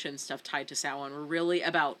divination stuff tied to Samhain were really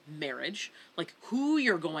about marriage, like who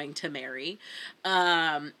you're going to marry,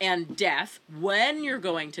 and death, when you're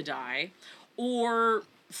going to die, or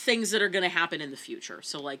things that are going to happen in the future.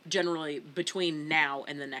 So like generally between now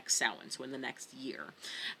and the next Samhain, so in the next year.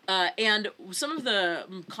 And some of the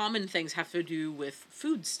common things have to do with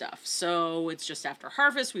food stuff. So it's just after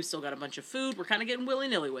harvest, we've still got a bunch of food, we're kind of getting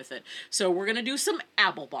willy-nilly with it. So we're going to do some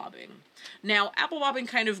apple bobbing. Now, apple bobbing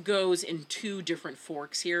kind of goes in 2 different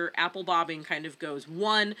forks here. Apple bobbing kind of goes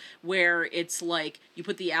one where it's like you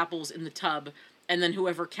put the apples in the tub, and then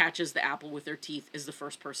whoever catches the apple with their teeth is the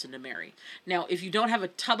first person to marry. Now, if you don't have a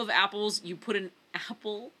tub of apples, you put an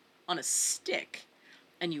apple on a stick,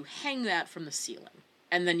 and you hang that from the ceiling.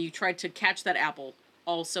 And then you try to catch that apple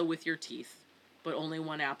also with your teeth, but only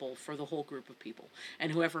one apple for the whole group of people.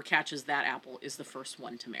 And whoever catches that apple is the first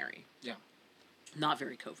one to marry. Yeah. Not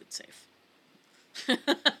very COVID safe.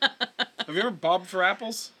 Have you ever bobbed for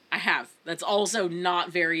apples? I have. That's also not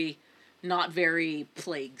very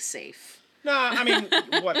plague safe. Nah, I mean,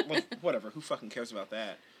 whatever. Who fucking cares about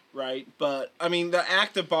that, right? But, I mean, the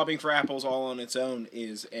act of bobbing for apples all on its own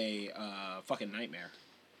is a fucking nightmare.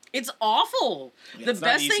 It's awful. Yeah, the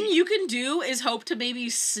best thing you can do is hope to maybe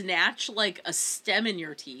snatch, like, a stem in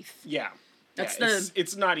your teeth. Yeah.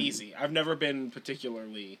 It's not easy. I've never been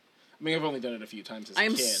particularly... I mean, I've only done it a few times as a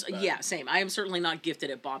kid. But... Yeah, same. I am certainly not gifted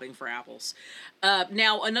at bobbing for apples.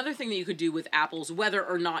 Now, another thing that you could do with apples, whether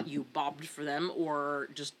or not you bobbed for them or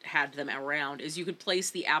just had them around, is you could place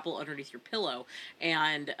the apple underneath your pillow,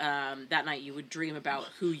 and that night you would dream about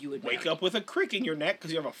who you would marry. Wake up with a crick in your neck because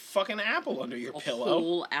you have a fucking apple under your pillow. A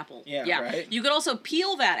whole apple. Yeah, right? You could also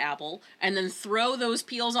peel that apple and then throw those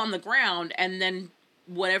peels on the ground, and then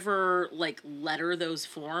whatever, like, letter those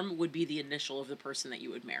form would be the initial of the person that you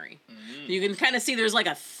would marry. Mm. You can kind of see there's, like,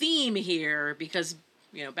 a theme here because,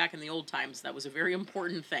 you know, back in the old times, that was a very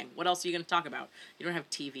important thing. What else are you going to talk about? You don't have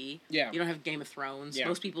TV. Yeah. You don't have Game of Thrones. Yeah.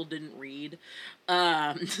 Most people didn't read.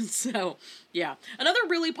 So, yeah. Another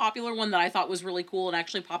really popular one that I thought was really cool and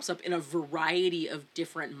actually pops up in a variety of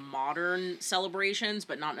different modern celebrations,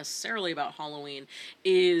 but not necessarily about Halloween,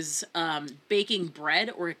 is baking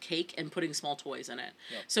bread or a cake and putting small toys in it.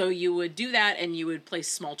 Yep. So you would do that and you would place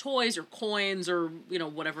small toys or coins or, you know,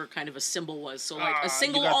 whatever kind of a symbol was. So, like, a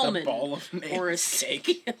single almond or a cake.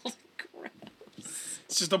 Gross.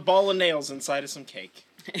 It's just a ball of nails inside of some cake.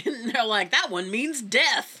 And they're like, that one means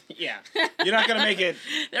death. Yeah. You're not going to make it.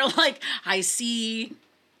 They're like, I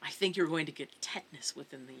think you're going to get tetanus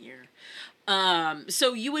within the year.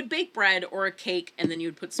 So you would bake bread or a cake, and then you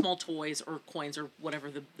would put small toys or coins or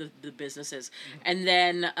whatever the business is, and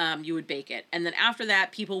then you would bake it. And then after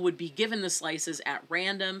that, people would be given the slices at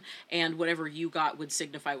random, and whatever you got would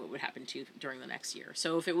signify what would happen to you during the next year.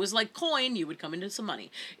 So if it was like coin, you would come into some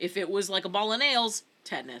money. If it was like a ball of nails,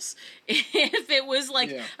 tetanus. If it was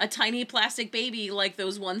like a tiny plastic baby, like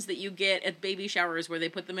those ones that you get at baby showers where they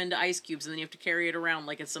put them into ice cubes and then you have to carry it around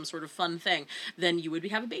like it's some sort of fun thing, then you would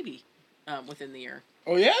have a baby within the year.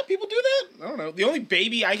 Oh yeah, people do that? I don't know. The only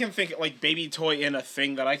baby I can think, like baby toy in a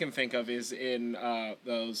thing that I can think of is in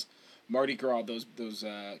those Mardi Gras, those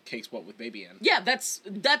cakes what with baby in. Yeah, that's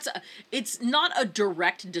it's not a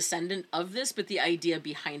direct descendant of this, but the idea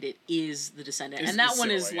behind it is the descendant. And that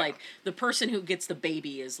one is like the person who gets the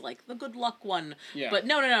baby is like the good luck one. Yeah. But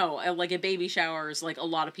no. Like at baby showers, like a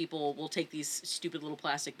lot of people will take these stupid little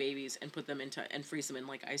plastic babies and put them into and freeze them in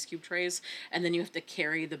like ice cube trays, and then you have to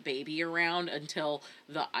carry the baby around until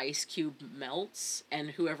the ice cube melts,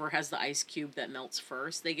 and whoever has the ice cube that melts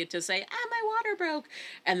first, they get to say, my water broke,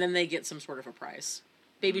 and then they get some sort of a prize.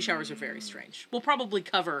 Baby showers are very strange. We'll probably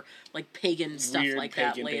cover like pagan stuff like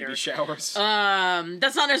that later. Baby showers.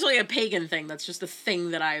 That's not necessarily a pagan thing. That's just a thing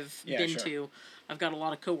that I've been to. I've got a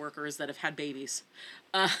lot of coworkers that have had babies.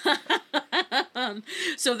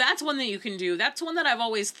 So that's one that you can do. That's one that I've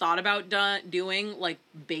always thought about doing, like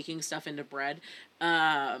baking stuff into bread.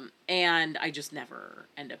 And I just never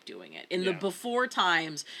end up doing it. In the before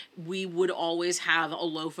times, we would always have a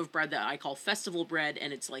loaf of bread that I call festival bread,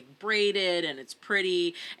 and it's like braided and it's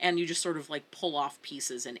pretty, and you just sort of like pull off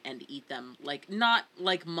pieces and eat them. Like, not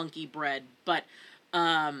like monkey bread, but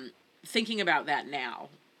thinking about that now,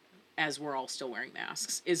 as we're all still wearing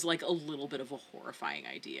masks, is like a little bit of a horrifying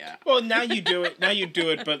idea. Well, now you do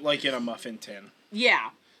it, but like in a muffin tin.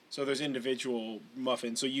 Yeah. So there's individual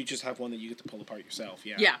muffins, so you just have one that you get to pull apart yourself,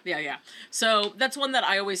 yeah. Yeah. So that's one that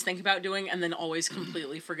I always think about doing and then always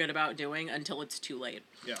completely forget about doing until it's too late.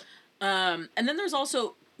 Yeah. And then there's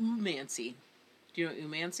also oomancy. Do you know what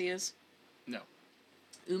oomancy is? No.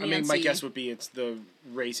 Oomancy. I mean, my guess would be it's the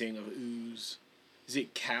raising of ooze. Is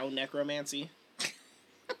it cow necromancy?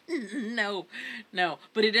 No.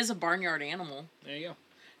 But it is a barnyard animal. There you go.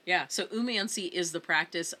 Yeah, so oomancy is the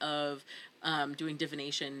practice of doing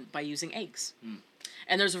divination by using eggs.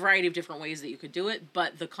 And there's a variety of different ways that you could do it,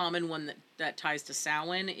 but the common one that ties to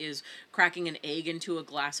Samhain is cracking an egg into a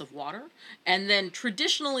glass of water. And then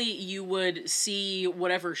traditionally you would see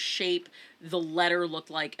whatever shape the letter looked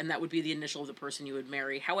like, and that would be the initial of the person you would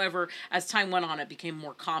marry. However, as time went on, it became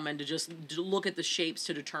more common to just look at the shapes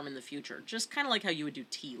to determine the future. Just kind of like how you would do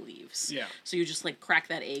tea leaves. Yeah. So you just like crack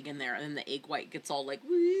that egg in there, and then the egg white gets all like,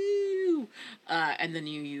 woo! And then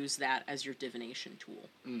you use that as your divination tool.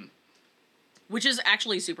 Which is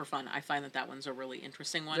actually super fun. I find that one's a really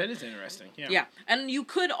interesting one. That is interesting, yeah. Yeah, and you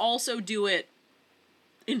could also do it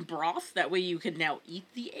in broth. That way you could now eat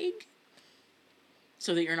the egg.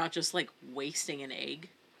 So that you're not just, like, wasting an egg.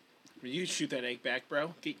 You shoot that egg back,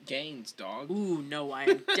 bro. Get gains, dog. Ooh, no, I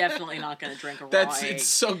am definitely not going to drink a raw egg. It's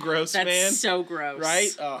so gross, man. That's so gross.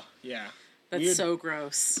 Right? Oh, yeah. That's weird, so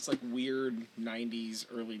gross. It's like weird 90s,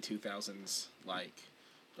 early 2000s, like...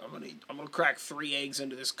 I'm gonna crack 3 eggs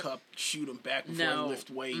into this cup, shoot them back before I lift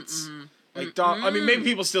weights. Like, dog. I mean, maybe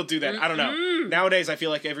people still do that. I don't know. Nowadays, I feel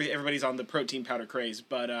like everybody's on the protein powder craze,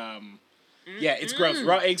 but yeah, it's gross.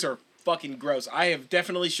 Raw eggs are fucking gross. I have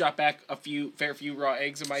definitely shot back a fair few raw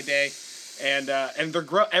eggs in my day, and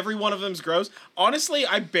they're every one of them's gross. Honestly,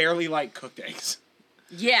 I barely like cooked eggs.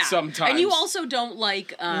 Yeah. Sometimes. And you also don't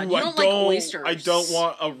like, you don't like oysters. I don't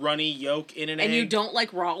want a runny yolk in an egg. And you don't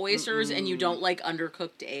like raw oysters, and you don't like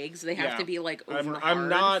undercooked eggs. They have to be, like, over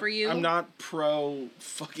hard for you. I'm not pro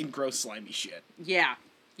fucking gross slimy shit. Yeah.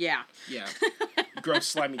 Gross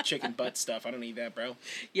slimy chicken butt stuff. I don't need that, bro.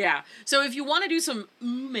 Yeah. So if you want to do some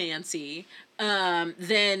oomancy,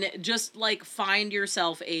 then just, like, find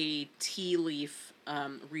yourself a tea leaf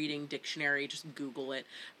reading dictionary, just Google it,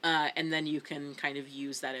 and then you can kind of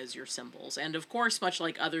use that as your symbols. And of course, much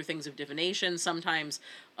like other things of divination, sometimes,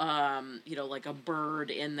 like a bird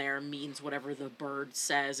in there means whatever the bird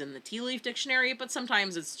says in the tea leaf dictionary, but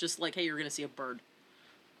sometimes it's just like, hey, you're going to see a bird.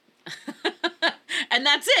 And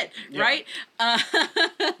that's it, right?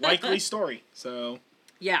 Likely story, so...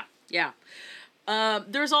 Yeah.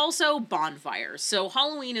 There's also bonfires. So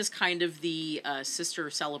Halloween is kind of the sister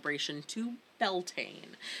celebration to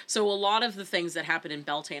Beltane. So a lot of the things that happen in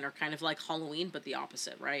Beltane are kind of like Halloween, but the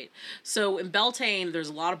opposite, right? So in Beltane, there's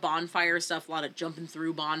a lot of bonfire stuff, a lot of jumping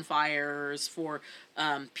through bonfires for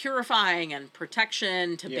purifying and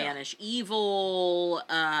protection, to banish evil,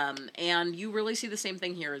 and you really see the same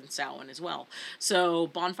thing here in Samhain as well. So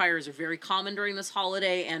bonfires are very common during this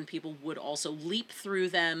holiday, and people would also leap through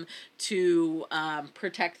them to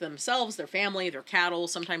protect themselves, their family, their cattle.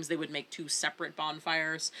 Sometimes they would make 2 separate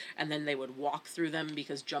bonfires, and then they would walk through them,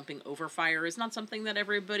 because jumping over fire is not something that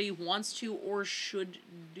everybody wants to or should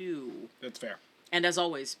do. That's fair. And as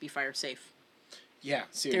always, be fire safe. Yeah,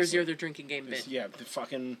 seriously. There's your other drinking game bit. Yeah, the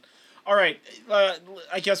fucking... All right,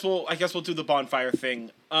 I guess we'll do the bonfire thing.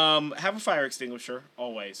 Have a fire extinguisher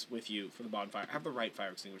always with you for the bonfire. Have the right fire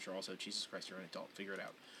extinguisher also. Jesus Christ, you're an adult. Figure it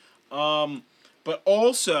out. But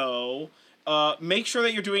also, make sure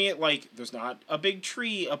that you're doing it like there's not a big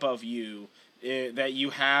tree above you. That you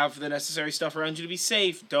have the necessary stuff around you to be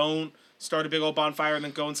safe. Don't start a big old bonfire and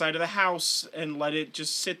then go inside of the house and let it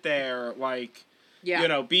just sit there. Like,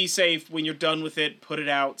 be safe. When you're done with it, put it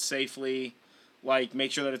out safely. Like,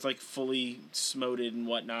 make sure that it's, like, fully smoted and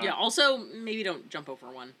whatnot. Yeah, also, maybe don't jump over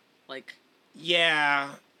one. Like... Yeah,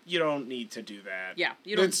 you don't need to do that. Yeah,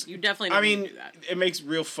 you definitely don't need to do that. It makes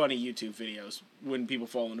real funny YouTube videos when people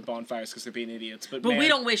fall into bonfires because they're being idiots. But we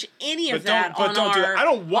don't wish any of that on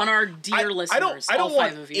our dear listeners. I don't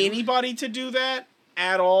want anybody to do that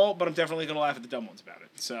at all, but I'm definitely going to laugh at the dumb ones about it.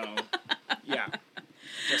 So, yeah.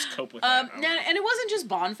 Just cope with that. And it wasn't just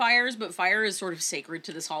bonfires, but fire is sort of sacred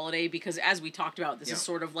to this holiday because, as we talked about, this is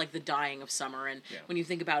sort of like the dying of summer. And when you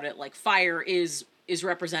think about it, like, fire is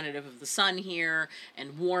representative of the sun here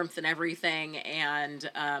and warmth and everything, and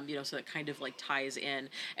so that kind of like ties in.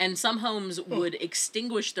 And some homes would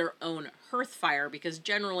extinguish their own hearth fire because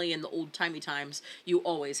generally in the old timey times you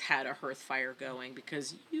always had a hearth fire going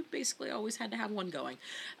because you basically always had to have one going,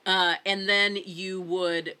 and then you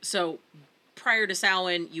would prior to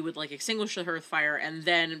Samhain, you would like extinguish the hearth fire, and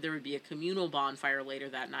then there would be a communal bonfire later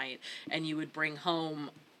that night, and you would bring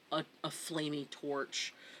home a flamey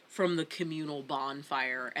torch from the communal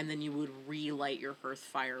bonfire, and then you would relight your hearth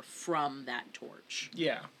fire from that torch.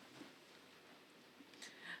 Yeah.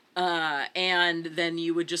 And then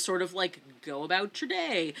you would just sort of like go about your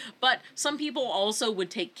day. But some people also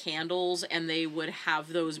would take candles and they would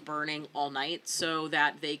have those burning all night so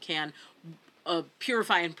that they can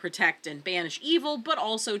purify and protect and banish evil, but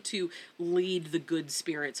also to lead the good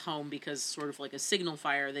spirits home because sort of like a signal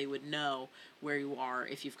fire, they would know where you are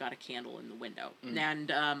if you've got a candle in the window.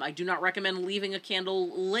 And I do not recommend leaving a candle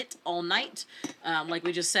lit all night. Like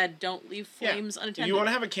we just said, don't leave flames unattended. If you want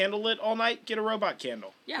to have a candle lit all night, get a robot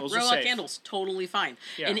candle. Yeah, those robot candles, totally fine.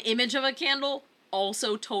 Yeah. An image of a candle,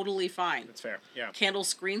 also totally fine. That's fair, yeah. Candle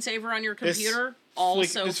screensaver on your computer,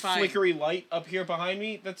 also this fine. This flickery light up here behind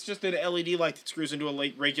me, that's just an LED light that screws into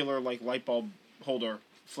a regular like light bulb holder,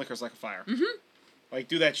 flickers like a fire. Mm-hmm. Like,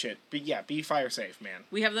 do that shit. Be fire safe, man.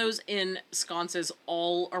 We have those in sconces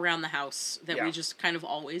all around the house that we just kind of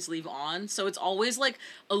always leave on. So it's always, like,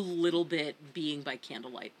 a little bit being by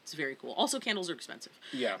candlelight. It's very cool. Also, candles are expensive.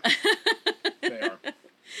 Yeah. They are.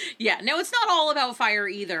 Yeah, no, it's not all about fire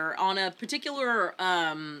either. On a particular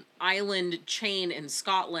island chain in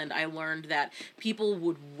Scotland, I learned that people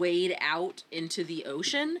would wade out into the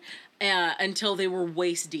ocean until they were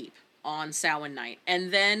waist deep on Samhain night.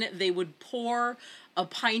 And then they would pour a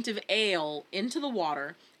pint of ale into the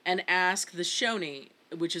water and ask the Shoni,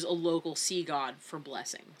 which is a local sea god, for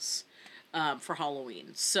blessings for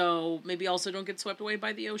Halloween. So maybe also don't get swept away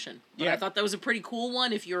by the ocean. But I thought that was a pretty cool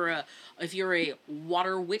one if you're a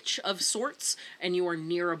water witch of sorts and you are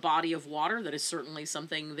near a body of water. That is certainly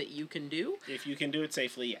something that you can do. If you can do it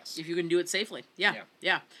safely, yes. If you can do it safely, yeah.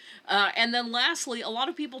 And then lastly, a lot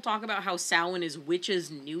of people talk about how Samhain is Witches'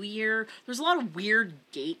 New Year. There's a lot of weird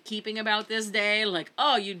gatekeeping about this day. Like,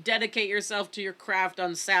 oh, you dedicate yourself to your craft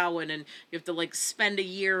on Samhain and you have to, like, spend a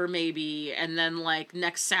year maybe, and then, like,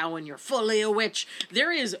 next Samhain you're fully a witch.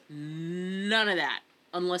 There is none of that.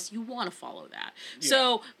 Unless you want to follow that. Yeah.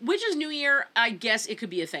 So, Witches' New Year, I guess it could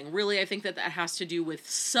be a thing. Really, I think that has to do with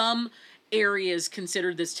some areas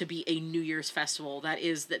considered this to be a New Year's festival. That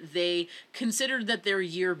is, that they considered that their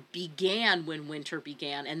year began when winter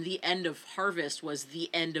began, and the end of harvest was the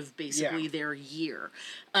end of basically their year.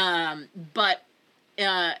 And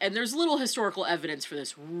there's little historical evidence for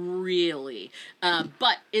this, really.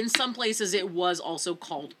 But in some places, it was also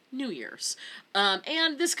called New Year's.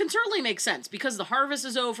 And this can certainly make sense, because the harvest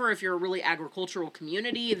is over. If you're a really agricultural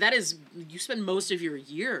community, that is, you spend most of your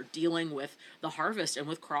year dealing with the harvest and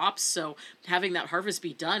with crops, so having that harvest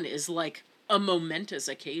be done is like a momentous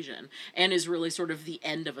occasion, and is really sort of the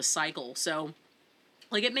end of a cycle. So,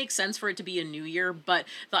 like, it makes sense for it to be a new year, but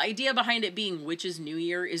the idea behind it being Witches' New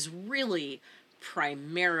Year is really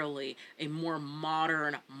primarily a more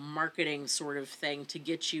modern marketing sort of thing to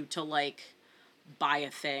get you to, like, buy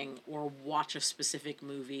a thing or watch a specific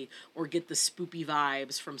movie or get the spoopy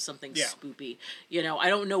vibes from something spoopy. You know, I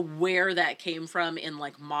don't know where that came from in,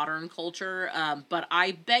 like, modern culture, but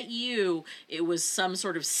I bet you it was some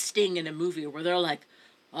sort of sting in a movie where they're like,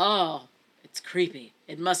 oh, it's creepy.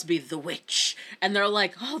 It must be the witch. And they're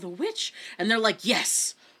like, oh, the witch? And they're like,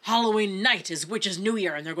 yes, Halloween night is Witch's New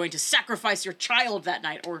Year and they're going to sacrifice your child that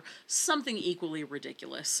night, or something equally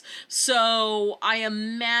ridiculous. So I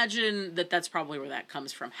imagine that that's probably where that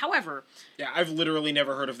comes from. However... Yeah, I've literally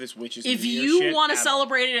never heard of this Witch's New Year If you want to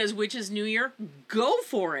celebrate it as Witch's New Year, go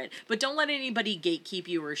for it. But don't let anybody gatekeep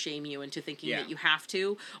you or shame you into thinking that you have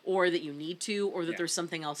to, or that you need to, or that there's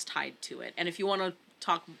something else tied to it. And if you want to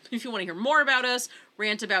hear more about us,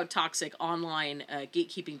 rant about toxic online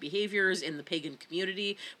gatekeeping behaviors in the pagan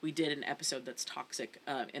community, we did an episode that's toxic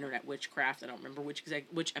internet witchcraft. I don't remember which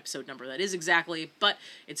episode number that is exactly, but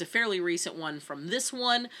it's a fairly recent one from this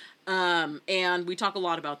one, and we talk a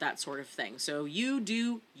lot about that sort of thing. So you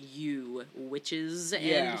do you, witches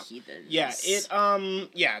and heathens. Yeah,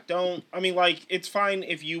 it's fine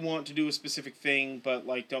if you want to do a specific thing, but,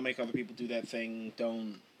 like, don't make other people do that thing.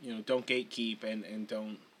 Don't gatekeep, and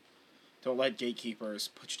don't let gatekeepers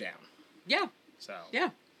put you down. Yeah. So.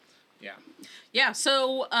 Yeah. Yeah. Yeah,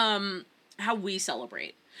 so, how we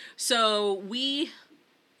celebrate. So, we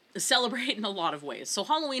celebrate in a lot of ways. So,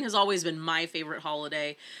 Halloween has always been my favorite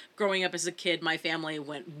holiday. Growing up as a kid, my family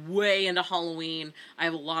went way into Halloween. I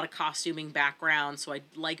have a lot of costuming background, so I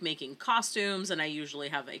like making costumes, and I usually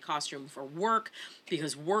have a costume for work,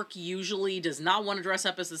 because work usually does not want to dress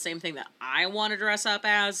up as the same thing that I want to dress up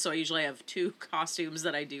as, so I usually have 2 costumes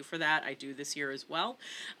that I do for that. I do this year as well.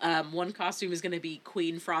 One costume is going to be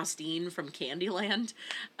Queen Frostine from Candyland.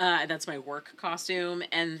 That's my work costume,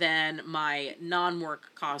 and then my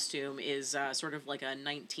non-work costume is sort of like a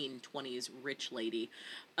 1920s rich lady.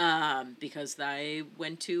 Because I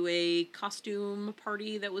went to a costume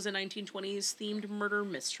party that was a 1920s themed murder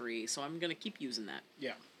mystery, so I'm gonna keep using that.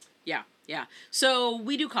 Yeah. Yeah. So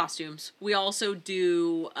we do costumes. We also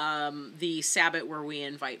do the Sabbath, where we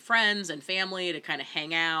invite friends and family to kind of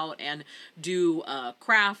hang out and do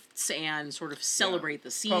crafts and sort of celebrate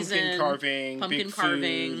the season. Pumpkin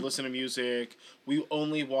carving, food, listen to music. We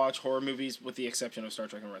only watch horror movies with the exception of Star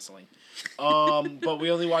Trek and wrestling. But we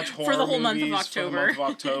only watch horror movies for the month of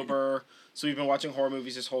October. So we've been watching horror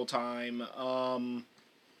movies this whole time.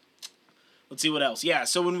 Let's see what else. Yeah,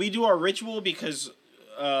 so when we do our ritual, because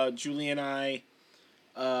Julie and I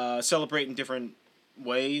celebrate in different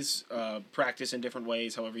ways, practice in different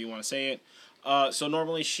ways, however you want to say it. So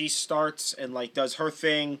normally she starts and, like, does her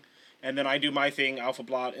thing, and then I do my thing, Alpha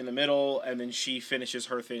Blot, in the middle, and then she finishes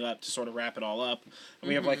her thing up to sort of wrap it all up. And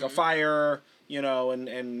we have, like, a fire,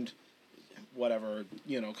 and whatever,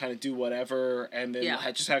 kind of do whatever, and then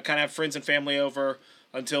just kind of have friends and family over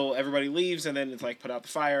until everybody leaves, and then it's like put out the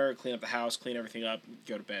fire, clean up the house, clean everything up,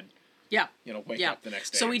 go to bed. Yeah. Wake up the next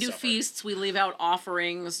day. So we do feasts. We leave out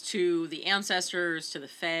offerings to the ancestors, to the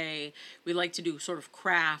Fae. We like to do sort of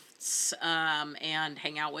crafts and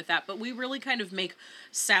hang out with that. But we really kind of make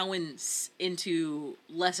Samhain into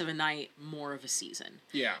less of a night, more of a season.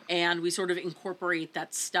 Yeah. And we sort of incorporate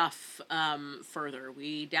that stuff further.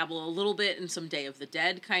 We dabble a little bit in some Day of the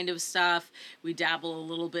Dead kind of stuff. We dabble a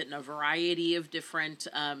little bit in a variety of different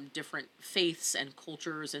faiths and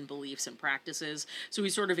cultures and beliefs and practices. So we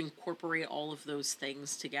sort of incorporate all of those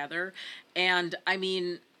things together. And I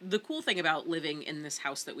mean, the cool thing about living in this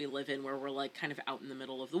house that we live in, where we're like kind of out in the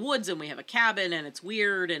middle of the woods and we have a cabin and it's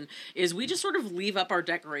weird, and is we just sort of leave up our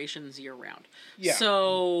decorations year round. Yeah.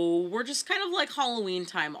 So we're just kind of like Halloween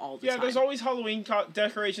time all the time. Yeah, there's always Halloween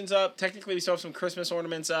decorations up. Technically, we still have some Christmas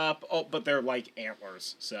ornaments up. Oh, but they're like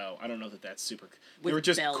antlers, so I don't know that that's super. They were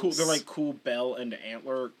just bells. Cool. They're like cool bell and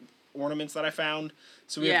antler ornaments that I found.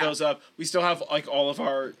 So we have those up. We still have like all of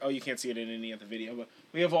our, you can't see it in any of the video, but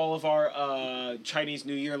we have all of our Chinese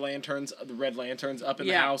New Year lanterns, the red lanterns up in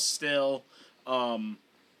the house still.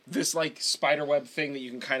 This like spider web thing that you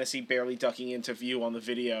can kind of see barely ducking into view on the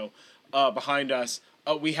video behind us.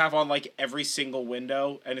 We have on like every single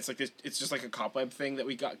window, and it's like this. It's just like a cobweb thing that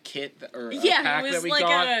we got a pack that we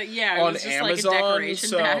got on Amazon. Like a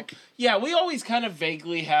decoration pack. Yeah, we always kind of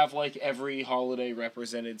vaguely have like every holiday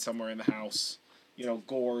represented somewhere in the house.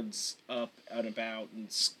 Gourds up and about, and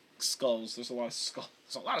skulls. There's a lot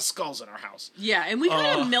of skulls in our house. Yeah, and we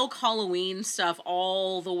kind of milk Halloween stuff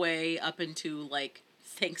all the way up into like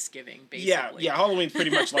Thanksgiving, basically. Yeah, Halloween's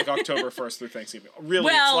pretty much like October 1st through Thanksgiving.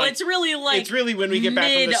 Really, it's really when we get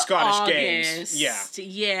back from the Scottish games.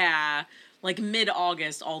 Yeah. Like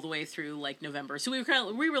mid-August all the way through like November. So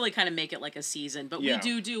we really kind of make it like a season, but we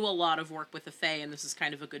do a lot of work with the Fae, and this is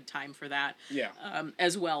kind of a good time for that. Yeah.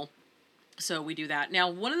 As well. So we do that. Now,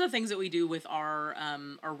 one of the things that we do with our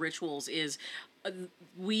rituals is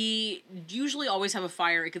we usually always have a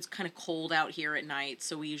fire. It gets kind of cold out here at night,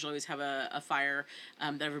 so we usually always have a fire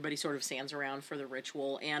that everybody sort of stands around for the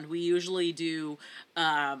ritual. And we usually do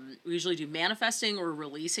manifesting or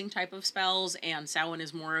releasing type of spells, and Samhain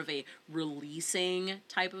is more of a releasing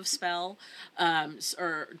type of spell,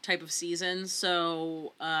 or type of season.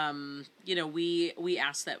 So we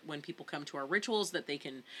ask that when people come to our rituals that they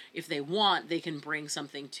can, if they want, they can bring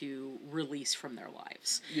something to release from their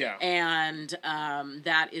lives. Yeah. And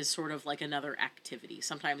that is sort of like another activity.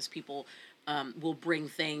 Sometimes people will bring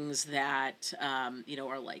things that,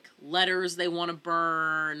 are like letters they want to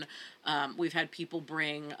burn. We've had people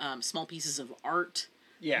bring small pieces of art.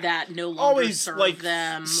 Yeah. That no longer always, serve like,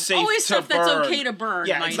 them. safe Always to stuff burn. that's okay to burn.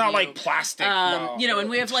 Yeah, it's not you. like plastic. And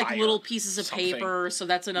we have like tire, little pieces of something. paper, so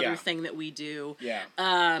that's another thing that we do. Yeah.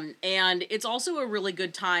 And it's also a really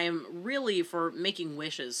good time, really, for making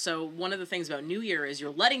wishes. So one of the things about New Year is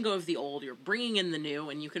you're letting go of the old, you're bringing in the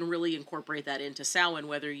new, and you can really incorporate that into Samhain,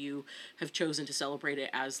 whether you have chosen to celebrate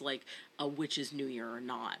it as like a witch's New Year or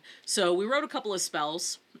not. So we wrote a couple of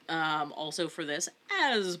spells also for this,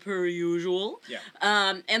 as per usual. Yeah.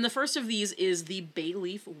 And the first of these is the bay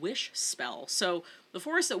leaf wish spell. So the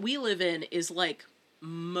forest that we live in is like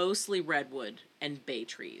mostly redwood and bay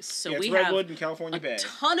trees. So it's we redwood have and California bay. a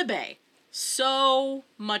ton of bay. So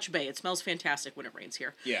much bay. It smells fantastic when it rains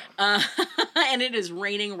here. Yeah. And it is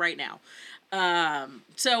raining right now.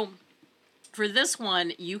 So for this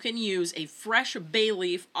one, you can use a fresh bay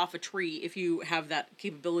leaf off a tree if you have that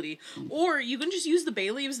capability, or you can just use the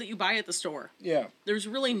bay leaves that you buy at the store. Yeah. There's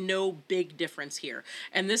really no big difference here.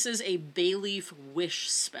 And this is a bay leaf wish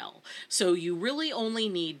spell. So you really only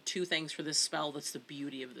need two things for this spell. That's the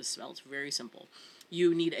beauty of this spell. It's very simple.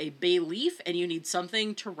 You need a bay leaf, and you need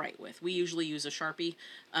something to write with. We usually use a Sharpie,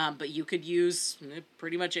 but you could use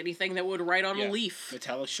pretty much anything that would write on a leaf.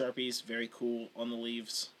 Metallic Sharpies, very cool on the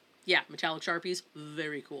leaves. Yeah, metallic Sharpies,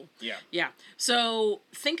 very cool. Yeah. Yeah. So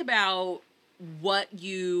think about what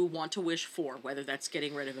you want to wish for, whether that's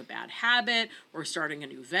getting rid of a bad habit or starting a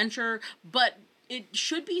new venture, but it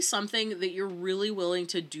should be something that you're really willing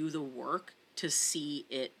to do the work to see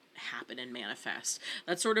it happen and manifest.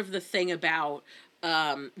 That's sort of the thing about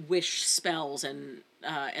wish spells and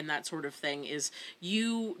that sort of thing, is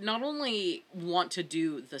you not only want to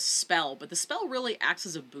do the spell, but the spell really acts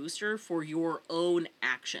as a booster for your own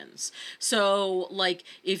actions. So, like,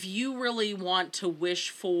 if you really want to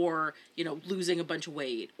wish for, losing a bunch of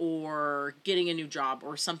weight or getting a new job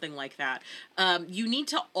or something like that, you need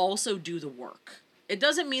to also do the work. It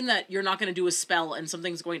doesn't mean that you're not going to do a spell and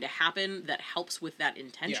something's going to happen that helps with that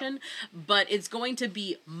intention, but it's going to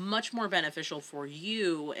be much more beneficial for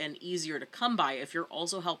you and easier to come by if you're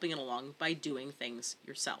also helping it along by doing things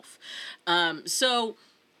yourself. So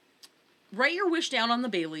write your wish down on the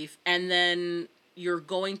bay leaf, and then you're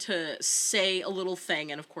going to say a little thing.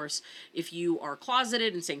 And of course, if you are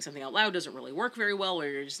closeted and saying something out loud doesn't really work very well, or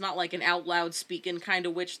you're just not like an out loud speaking kind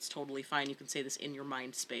of witch, it's totally fine. You can say this in your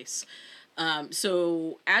mind space.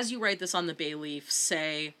 So as you write this on the bay leaf,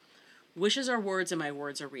 say, wishes are words and my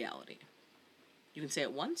words are reality. You can say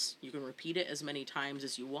it once. You can repeat it as many times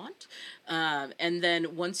as you want. And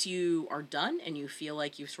then once you are done and you feel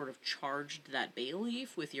like you've sort of charged that bay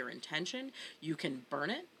leaf with your intention, you can burn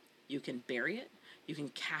it. You can bury it. You can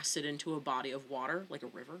cast it into a body of water, like a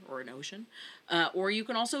river or an ocean. Or you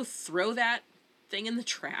can also throw that thing in the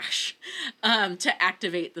trash to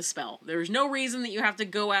activate the spell. There's no reason that you have to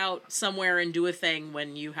go out somewhere and do a thing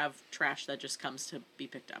when you have trash that just comes to be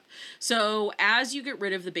picked up. So as you get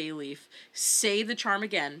rid of the bay leaf, say the charm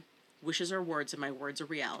again. Wishes are words and my words are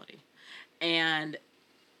reality. And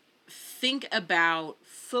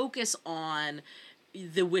focus on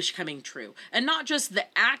the wish coming true, and not just the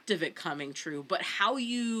act of it coming true, but how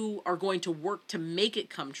you are going to work to make it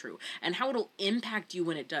come true and how it'll impact you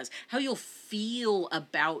when it does, how you'll feel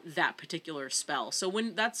about that particular spell. So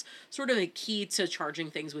when that's sort of a key to charging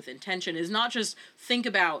things with intention, is not just think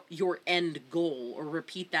about your end goal or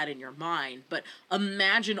repeat that in your mind, but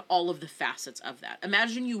imagine all of the facets of that.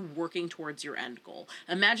 Imagine you working towards your end goal.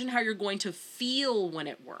 Imagine how you're going to feel when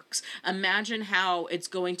it works. Imagine how it's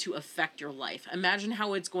going to affect your life. Imagine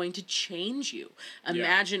how it's going to change you.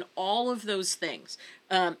 Imagine all of those things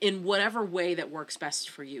in whatever way that works best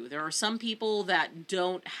for you. There are some people that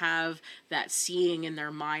don't have that seeing in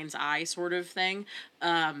their mind's eye sort of thing,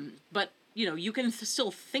 but you can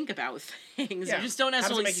still think about things. You just don't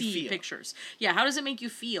necessarily see pictures. Yeah, how does it make you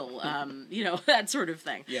feel? That sort of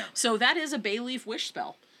thing. Yeah. So that is a bay leaf wish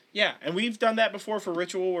spell. Yeah, and we've done that before for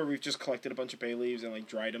ritual, where we've just collected a bunch of bay leaves and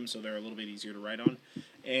dried them so they're a little bit easier to write on,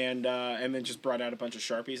 and then just brought out a bunch of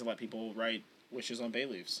Sharpies and let people write wishes on bay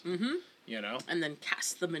leaves. Mm-hmm. you know? And then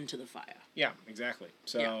cast them into the fire. Yeah, exactly.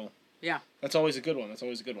 So... Yeah. That's always a good one.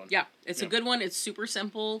 Yeah, it's a good one. It's super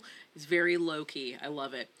simple. It's very low-key. I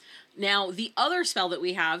love it. Now, the other spell that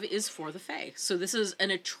we have is for the Fae. So this is an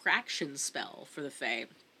attraction spell for the Fae.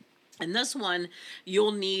 And this one,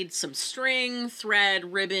 you'll need some string,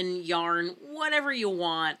 thread, ribbon, yarn, whatever you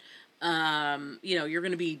want. You're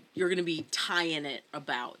gonna be tying it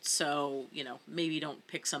about. So, maybe don't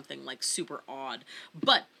pick something like super odd.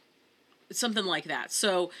 But something like that.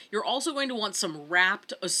 So you're also going to want some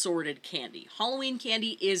wrapped assorted candy. Halloween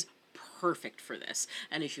candy is perfect for this.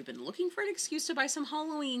 And if you've been looking for an excuse to buy some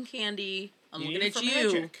Halloween candy, I'm looking at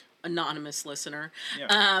you, magic. Anonymous listener.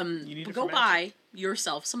 Yeah. Go buy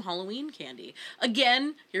yourself some Halloween candy.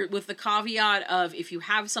 Again, you're with the caveat of if you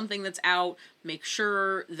have something that's out, make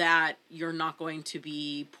sure that you're not going to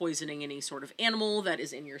be poisoning any sort of animal that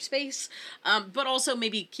is in your space. But also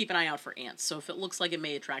maybe keep an eye out for ants. So if it looks like it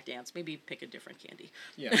may attract ants, maybe pick a different candy.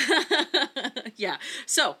 Yeah. Yeah.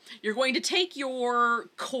 So you're going to take your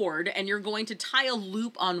cord and you're going to tie a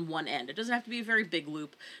loop on one end. It doesn't have to be a very big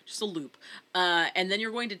loop, just a loop. And then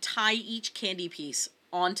you're going to tie each candy piece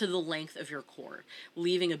onto the length of your cord,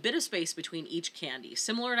 leaving a bit of space between each candy,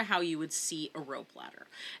 similar to how you would see a rope ladder.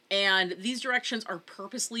 And these directions are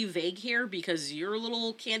purposely vague here because your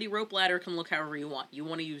little candy rope ladder can look however you want. You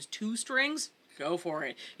want to use 2 strings? Go for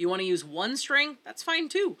it. You want to use 1 string? That's fine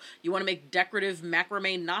too. You want to make decorative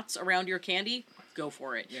macrame knots around your candy? Go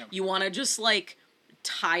for it. Yeah. You want to just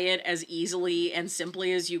tie it as easily and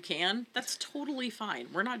simply as you can, that's totally fine.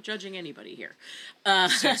 We're not judging anybody here.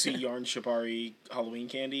 Sexy yarn shibari Halloween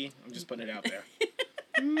candy. I'm just putting it out there.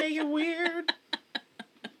 Make it weird.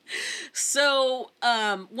 So,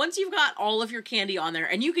 once you've got all of your candy on there,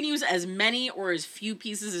 and you can use as many or as few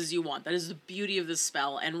pieces as you want. That is the beauty of this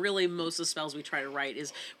spell, and really most of the spells we try to write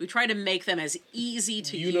is we try to make them as easy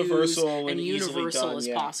to use and universal as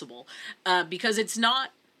possible. Because it's not...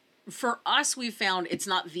 For us, we've found it's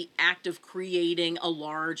not the act of creating a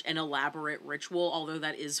large and elaborate ritual, although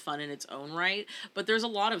that is fun in its own right. But there's a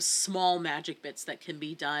lot of small magic bits that can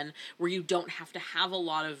be done where you don't have to have a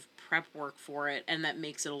lot of prep work for it, and that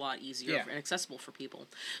makes it a lot easier and accessible for people.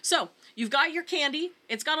 So, you've got your candy.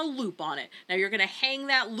 It's got a loop on it. Now, you're going to hang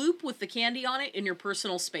that loop with the candy on it in your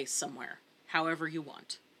personal space somewhere, however you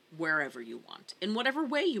want, wherever you want, in whatever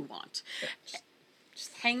way you want. Yeah,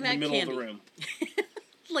 just hang that in the middle candy. of the room.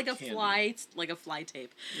 like a fly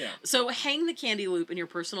tape. Yeah. So hang the candy loop in your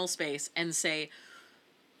personal space and say,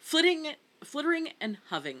 flittering and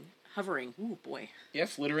hovering. Ooh boy. Yeah,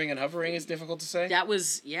 flittering and hovering is difficult to say. That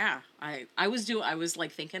was I was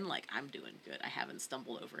thinking I'm doing good. I haven't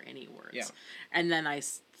stumbled over any words. Yeah. And then I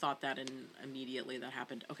thought that and immediately that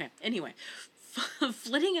happened. Okay. Anyway.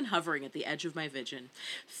 Flitting and hovering at the edge of my vision.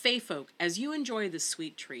 Fae folk, as you enjoy this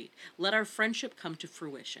sweet treat, let our friendship come to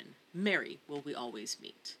fruition. Merry will we always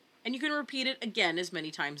meet. And you can repeat it again as many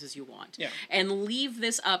times as you want. Yeah. And leave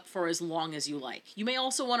this up for as long as you like. You may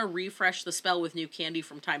also want to refresh the spell with new candy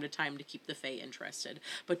from time to time to keep the Fae interested.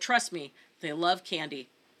 But trust me, they love candy,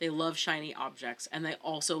 they love shiny objects, and they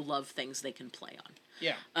also love things they can play on.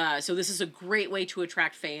 Yeah. So this is a great way to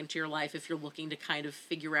attract Fae into your life if you're looking to kind of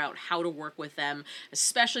figure out how to work with them,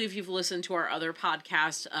 especially if you've listened to our other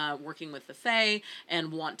podcast, Working with the Fae,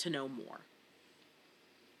 and want to know more.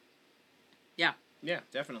 Yeah. Yeah,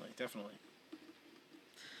 definitely.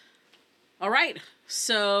 All right.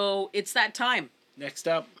 So it's that time. Next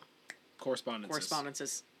up,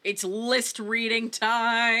 correspondences. It's list reading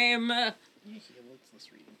time. List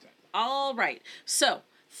reading time. All right. So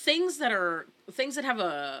things that have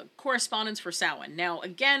a correspondence for Samhain. Now,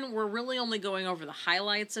 again, we're really only going over the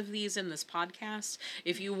highlights of these in this podcast.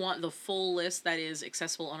 If you want the full list, that is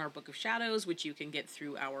accessible on our Book of Shadows, which you can get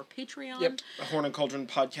through our Patreon. Yep, a Horn and Cauldron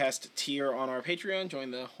podcast tier on our Patreon.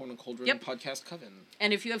 Join the Horn and Cauldron podcast coven.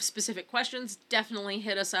 And if you have specific questions, definitely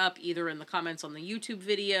hit us up either in the comments on the YouTube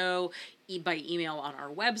video, by email on our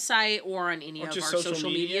website, or on any of our social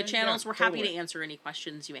media channels. We're happy to answer any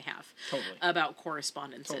questions you may have about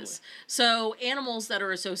correspondences. Totally. So animals that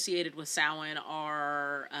are associated with Samhain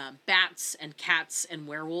are bats and cats and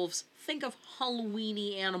werewolves. Think of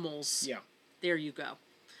Halloween-y animals. Yeah. There you go.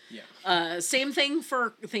 Yeah. Same thing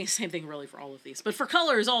really for all of these, but for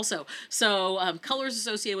colors also. So colors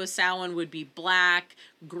associated with Samhain would be black,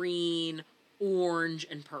 green, orange,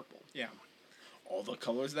 and purple. Yeah. All the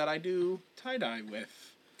colors that I do tie-dye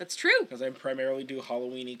with. That's true. Because I primarily do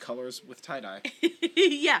Halloween-y colors with tie-dye.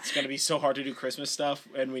 Yeah. It's going to be so hard to do Christmas stuff,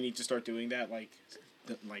 and we need to start doing that, like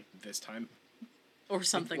this time. Or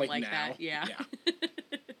something like that, yeah. Yeah.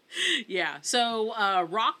 Yeah. So,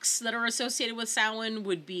 rocks that are associated with Samhain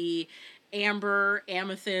would be amber,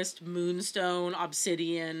 amethyst, moonstone,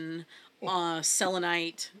 obsidian,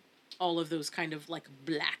 selenite, all of those kind of like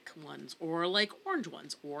black ones, or like orange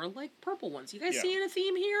ones, or like purple ones. You guys seeing a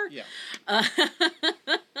theme here? Yeah.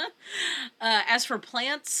 As for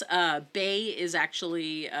plants, bay is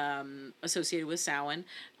actually associated with Samhain,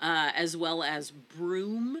 as well as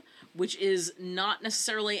broom, which is not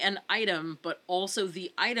necessarily an item, but also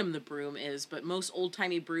the item the broom is. But most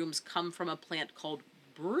old-timey brooms come from a plant called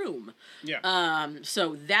broom. Yeah.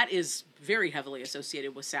 So that is very heavily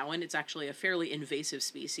associated with Samhain. It's actually a fairly invasive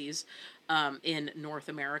species in North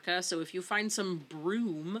America. So if you find some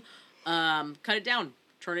broom, cut it down,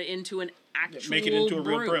 turn it into an actual make it into a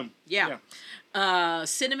real broom. Yeah.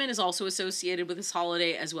 Cinnamon is also associated with this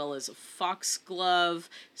holiday, as well as foxglove,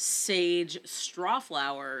 sage, straw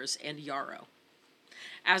flowers, and yarrow.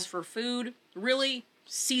 As for food, really,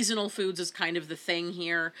 seasonal foods is kind of the thing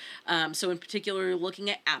here. So in particular, you're looking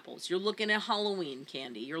at apples. You're looking at Halloween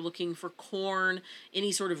candy. You're looking for corn,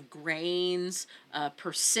 any sort of grains.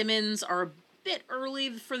 Persimmons are a bit early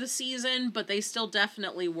for the season, but they still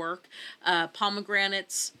definitely work.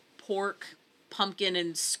 Pomegranates, pork, pumpkin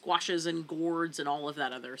and squashes and gourds and all of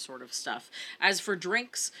that other sort of stuff. As for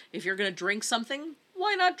drinks, if you're going to drink something,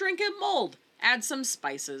 why not drink it mulled? Add some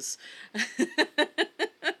spices.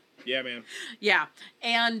 Yeah, man. Yeah,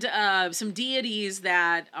 and some deities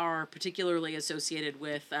that are particularly associated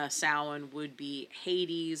with Samhain would be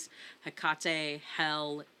Hades, Hecate,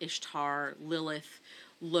 Hel, Ishtar, Lilith,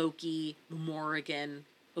 Loki, Morrigan,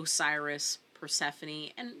 Osiris,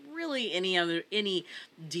 Persephone, and really any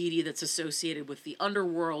deity that's associated with the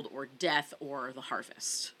underworld or death or the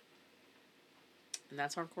harvest. And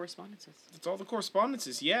that's our correspondences. That's all the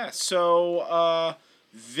correspondences, yeah. So,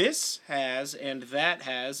 this has and that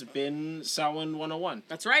has been Samhain 101.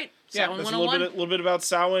 That's right. Samhain 101. A little bit about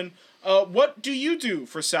Samhain. What do you do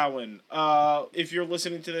for Samhain? If you're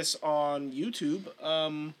listening to this on YouTube,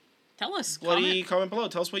 tell us. Comment below.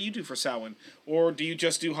 Tell us what you do for Samhain. Or do you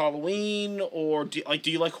just do Halloween? Or do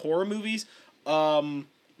you like horror movies?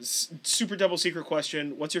 Super double secret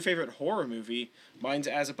question. What's your favorite horror movie? Mine's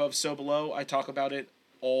As Above, So Below. I talk about it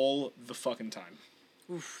all the fucking time.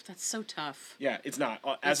 Oof, that's so tough. Yeah, it's not.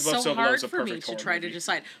 As Above, So Below is a perfect horror movie. It's so hard for me to try to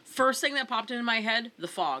decide. First thing that popped into my head, The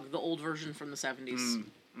Fog, the old version from the 70s.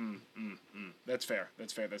 That's fair.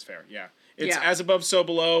 Yeah. It's As Above, So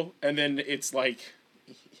Below, and then it's like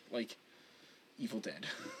Evil Dead.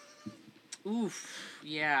 Oof,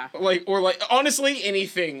 yeah. Honestly,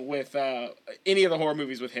 anything with any of the horror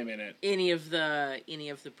movies with him in it. Any of the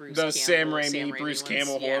Bruce the Campbell, Sam Raimi, Bruce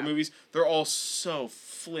Campbell horror movies, they're all so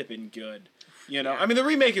flippin' good. You know, I mean, the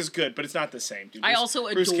remake is good, but it's not the same, dude. I also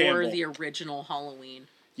adore the original Halloween.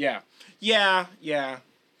 Yeah.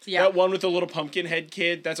 That one with the little pumpkin head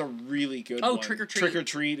kid, that's a really good one. Trick or Treat. Trick or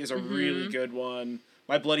Treat is a really good one.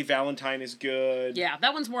 My Bloody Valentine is good. Yeah,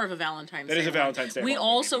 that one's more of a Valentine's Day. That is a Valentine's Day. We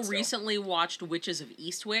also recently watched Witches of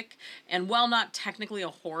Eastwick, and while not technically a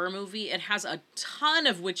horror movie, it has a ton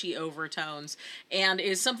of witchy overtones, and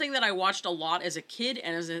is something that I watched a lot as a kid,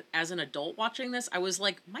 and as an adult watching this, I was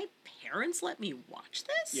like, my parents let me watch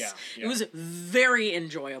this? Yeah. It was very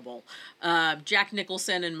enjoyable. Jack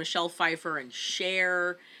Nicholson and Michelle Pfeiffer and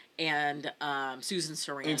Cher and Susan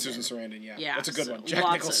Sarandon. Yeah. That's a good one.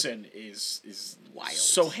 Jack Nicholson is wild.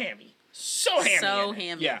 So hammy. So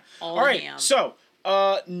hammy. Yeah. All right. Ham. So,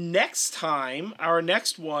 next time, our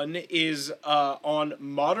next one is on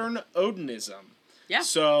modern Odinism. Yeah.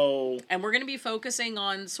 So. And we're going to be focusing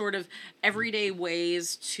on sort of everyday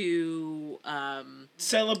ways to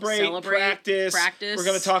celebrate, practice. We're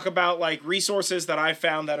going to talk about resources that I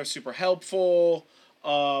found that are super helpful.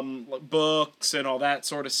 Books and all that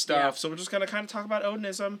sort of stuff. Yeah. So we're just going to kind of talk about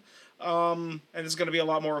Odinism. And there's going to be a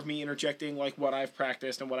lot more of me interjecting what I've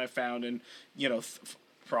practiced and what I've found and,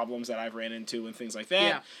 problems that I've ran into and things like that.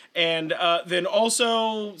 Yeah. And then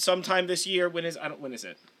also sometime this year, when is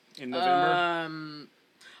it? In November?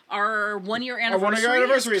 Our 1 year anniversary. Our 1 year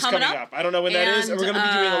anniversary is coming up. I don't know when that is. And we're going to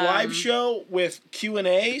be doing a live show with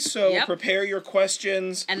Q&A. So prepare your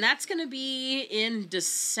questions. And that's going to be in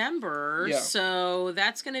December. Yeah. So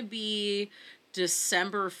that's going to be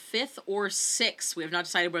December 5th or 6th. We have not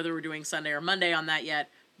decided whether we're doing Sunday or Monday on that yet.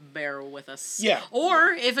 Bear with us. Yeah. Or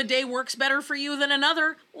if a day works better for you than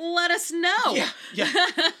another, let us know. Yeah.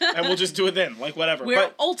 And we'll just do it then, whatever. We're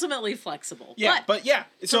ultimately flexible. Yeah, but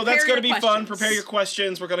so that's going to be fun. Prepare your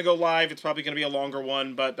questions. We're going to go live. It's probably going to be a longer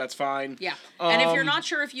one, but that's fine. Yeah. And if you're not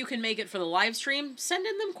sure if you can make it for the live stream, send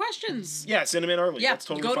in them questions. Yeah, send them in early. Yeah. That's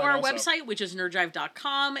totally Go to our also. website, which is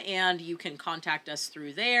nerdjive.com, and you can contact us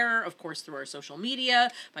through there, of course, through our social media,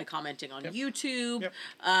 by commenting on YouTube. Yep.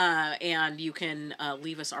 And you can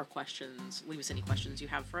leave us us our questions. Leave us any questions you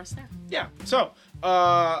have for us there. Yeah. So,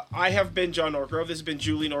 I have been John Norgrove. This has been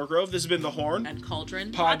Julie Norgrove. This has been the Horn and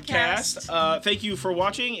Cauldron podcast. Thank you for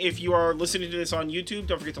watching. If you are listening to this on YouTube,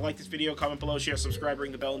 don't forget to like this video, comment below, share, subscribe,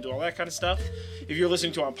 ring the bell, and do all that kind of stuff. If you're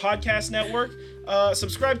listening to our podcast network,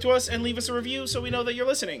 subscribe to us and leave us a review so we know that you're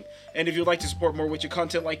listening. And if you'd like to support more Witcher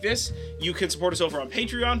content like this, you can support us over on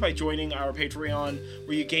Patreon by joining our Patreon,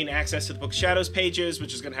 where you gain access to the Book Shadows pages,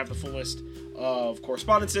 which is going to have the full list of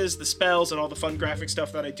correspondences, the spells, and all the fun graphic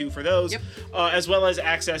stuff that I do for those, as well as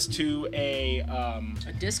access to a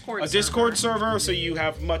Discord server, so you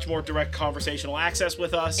have much more direct conversational access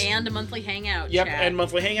with us. And a monthly hangout chat. And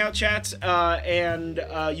monthly hangout chats. And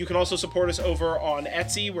you can also support us over on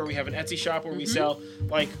Etsy, where we have an Etsy shop where we sell,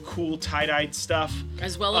 like, cool tie-dyed stuff.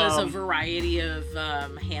 As well as a variety of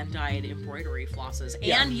hand-dyed embroidery flosses.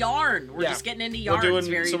 And yarn. We're just getting into yarn. We're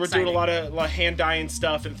doing a lot of hand-dyeing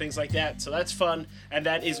stuff and things like that. So that's fun. And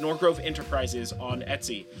that is Norgrove Enterprises on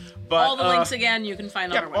Etsy. But all the links, again, you can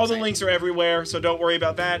find on our website. All the links are everywhere, so don't worry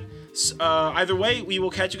about that. Either way, we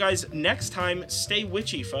will catch you guys next time. Stay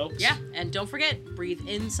witchy, folks. Yeah, and don't forget, breathe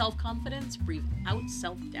in self-confidence, breathe out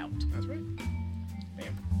self-doubt. That's right.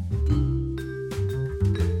 Bam.